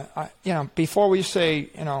 before we say,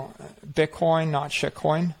 Bitcoin, not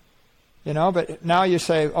shitcoin, but now you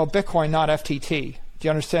say, Bitcoin, not FTT. Do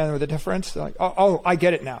you understand the difference? Like, I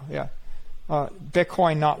get it now. Yeah.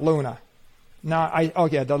 Bitcoin, not Luna.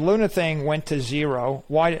 The Luna thing went to zero.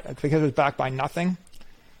 Why? Because it was backed by nothing.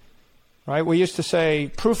 Right? We used to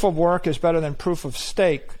say proof of work is better than proof of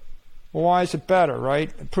stake. Well, why is it better,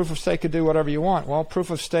 right? Proof of stake could do whatever you want. Well, proof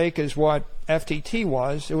of stake is what FTT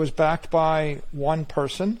was. It was backed by one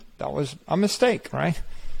person. That was a mistake, right?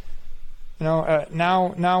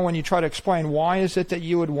 Now when you try to explain why is it that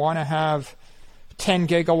you would want to have 10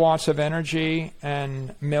 gigawatts of energy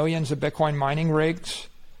and millions of Bitcoin mining rigs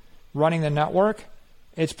running the network,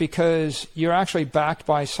 it's because you're actually backed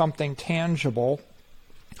by something tangible.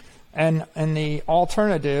 And the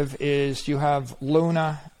alternative is you have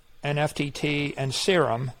Luna and FTT and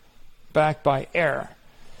Serum backed by air.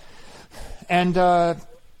 And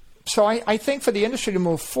so I think for the industry to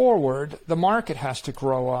move forward, the market has to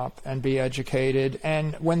grow up and be educated.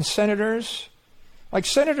 And when senators like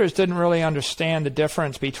senators didn't really understand the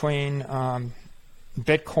difference between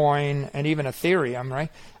Bitcoin and even Ethereum, right?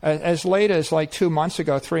 As late as like 2 months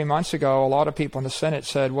ago, 3 months ago, a lot of people in the Senate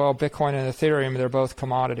said, well, Bitcoin and Ethereum, they're both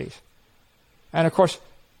commodities. And of course,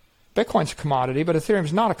 Bitcoin's a commodity, but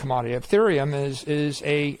Ethereum's not a commodity. Ethereum is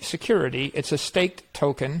a security. It's a staked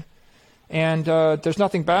token. And there's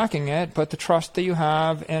nothing backing it but the trust that you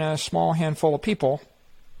have in a small handful of people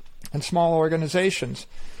and small organizations.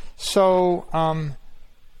 So,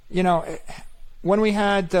 when we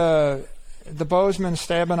had the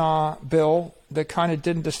Boozman-Stabenow bill that kind of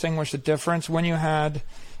didn't distinguish the difference, when you had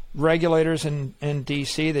regulators in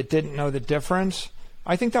D.C. that didn't know the difference,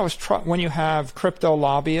 I think that was when you have crypto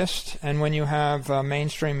lobbyists and when you have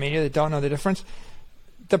mainstream media that don't know the difference,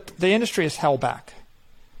 the industry is held back.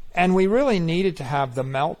 And we really needed to have the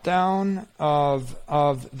meltdown of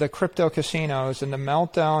the crypto casinos and the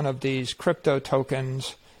meltdown of these crypto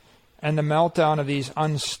tokens and the meltdown of these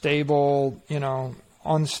unstable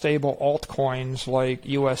altcoins like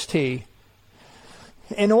UST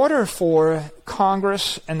in order for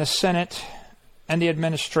Congress and the Senate and the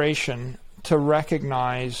administration to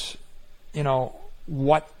recognize,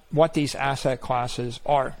 what these asset classes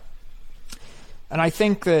are. And I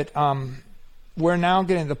think that we're now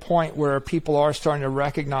getting to the point where people are starting to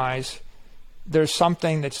recognize there's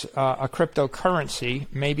something that's a cryptocurrency,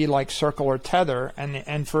 maybe like Circle or Tether,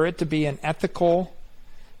 and for it to be an ethical,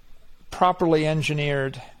 properly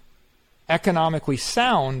engineered, economically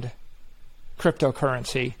sound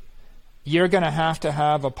cryptocurrency, you're going to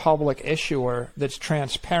have a public issuer that's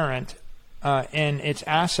transparent in its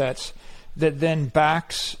assets that then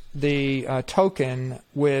backs the token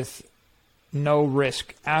with no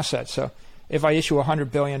risk assets. So if I issue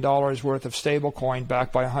 $100 billion worth of stablecoin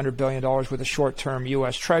backed by $100 billion worth of short-term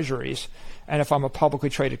U.S. treasuries, and if I'm a publicly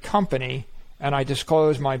traded company and I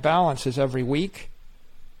disclose my balances every week,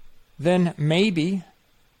 then maybe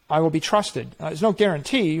I will be trusted. There's no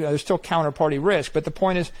guarantee. There's still counterparty risk. But the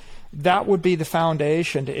point is that would be the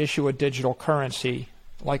foundation to issue a digital currency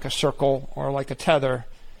like a Circle or like a Tether,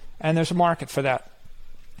 and there's a market for that.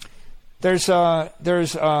 There's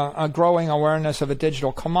a growing awareness of a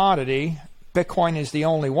digital commodity. Bitcoin is the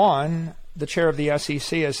only one. The chair of the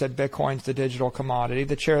SEC has said Bitcoin's the digital commodity.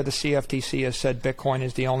 The chair of the CFTC has said Bitcoin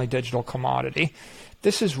is the only digital commodity.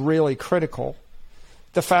 This is really critical.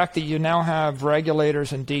 The fact that you now have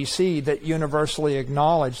regulators in D.C. that universally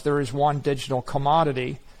acknowledge there is one digital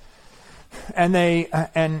commodity,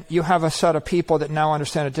 and you have a set of people that now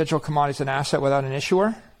understand a digital commodity is an asset without an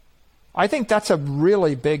issuer. I think that's a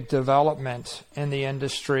really big development in the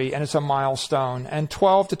industry, and it's a milestone. And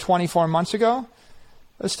 12 to 24 months ago,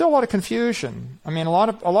 there's still a lot of confusion. I mean, a lot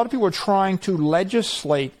of people are trying to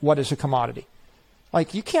legislate what is a commodity.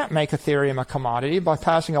 Like, you can't make Ethereum a commodity by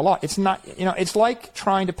passing a law. It's not, it's like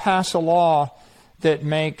trying to pass a law that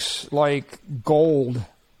makes, like, gold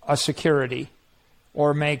a security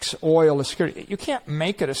or makes oil a security. You can't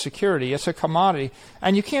make it a security. It's a commodity.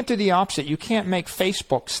 And you can't do the opposite. You can't make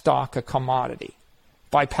Facebook stock a commodity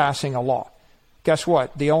by passing a law. Guess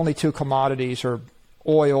what? The only two commodities are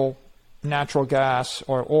oil, natural gas,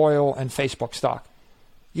 or oil and Facebook stock.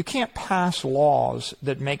 You can't pass laws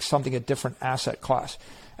that make something a different asset class.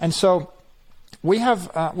 And so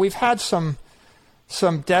we've had some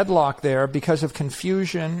deadlock there because of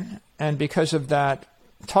confusion and because of that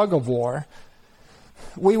tug of war.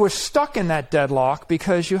 We were stuck in that deadlock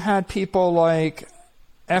because you had people like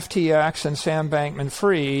FTX and Sam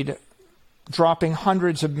Bankman-Fried dropping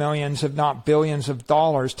hundreds of millions, if not billions of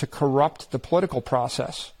dollars to corrupt the political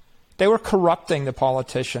process. They were corrupting the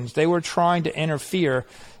politicians. They were trying to interfere.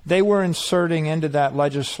 They were inserting into that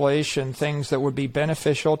legislation things that would be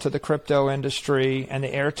beneficial to the crypto industry and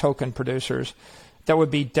the air token producers that would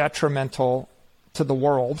be detrimental to the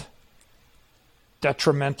world,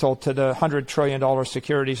 detrimental to the $100 trillion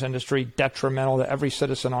securities industry, detrimental to every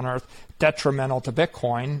citizen on earth, detrimental to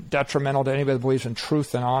Bitcoin, detrimental to anybody that believes in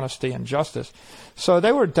truth and honesty and justice. So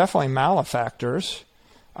they were definitely malefactors.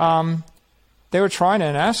 They were trying to,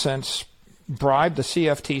 in essence, bribe the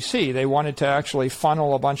CFTC. They wanted to actually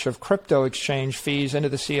funnel a bunch of crypto exchange fees into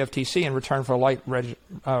the CFTC in return for light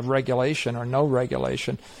regulation or no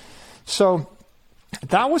regulation. So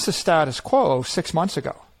that was the status quo 6 months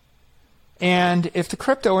ago. And if the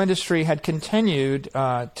crypto industry had continued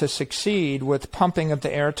to succeed with pumping of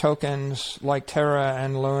the air tokens like Terra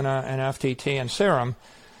and Luna and FTT and Serum,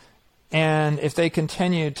 and if they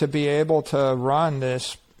continued to be able to run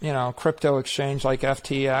this crypto exchange like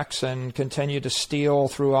FTX and continue to steal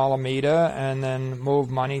through Alameda and then move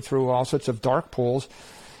money through all sorts of dark pools,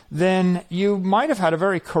 then you might have had a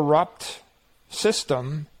very corrupt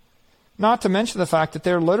system. Not to mention the fact that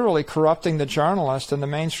they're literally corrupting the journalists and the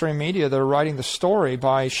mainstream media that are writing the story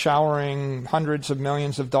by showering hundreds of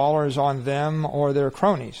millions of dollars on them or their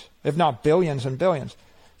cronies, if not billions and billions.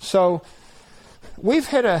 So we've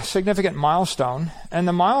hit a significant milestone, and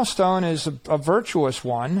the milestone is a virtuous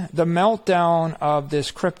one. The meltdown of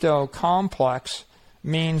this crypto complex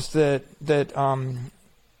means that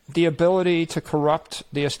the ability to corrupt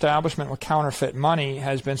the establishment with counterfeit money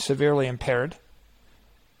has been severely impaired.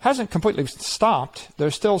 Hasn't completely stopped.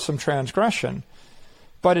 There's still some transgression,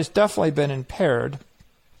 but it's definitely been impaired.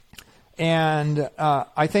 And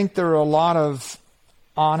I think there are a lot of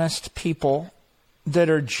honest people that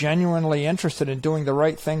are genuinely interested in doing the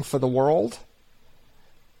right thing for the world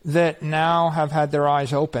that now have had their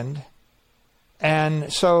eyes opened.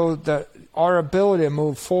 And so our ability to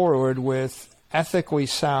move forward with ethically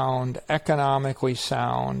sound, economically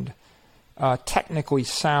sound, technically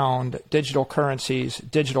sound digital currencies,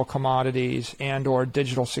 digital commodities, and or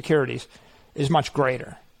digital securities is much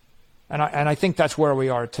greater. And I think that's where we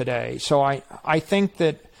are today. So I think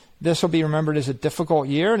that this will be remembered as a difficult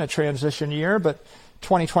year and a transition year, but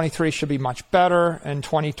 2023 should be much better, and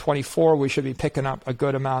 2024 we should be picking up a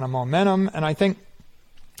good amount of momentum. And I think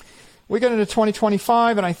we get into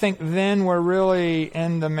 2025, and I think then we're really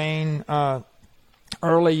in the main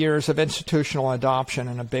early years of institutional adoption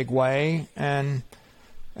in a big way. And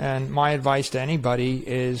my advice to anybody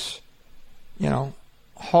is,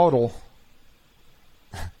 hodl.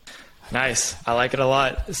 Nice. I like it a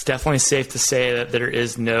lot. It's definitely safe to say that there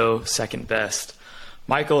is no second best.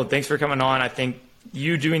 Michael, thanks for coming on. I think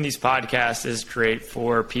you doing these podcasts is great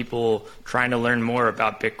for people trying to learn more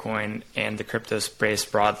about Bitcoin and the crypto space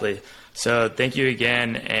broadly. So thank you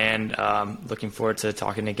again, and looking forward to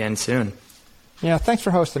talking again soon. Yeah, thanks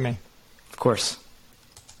for hosting me. Of course.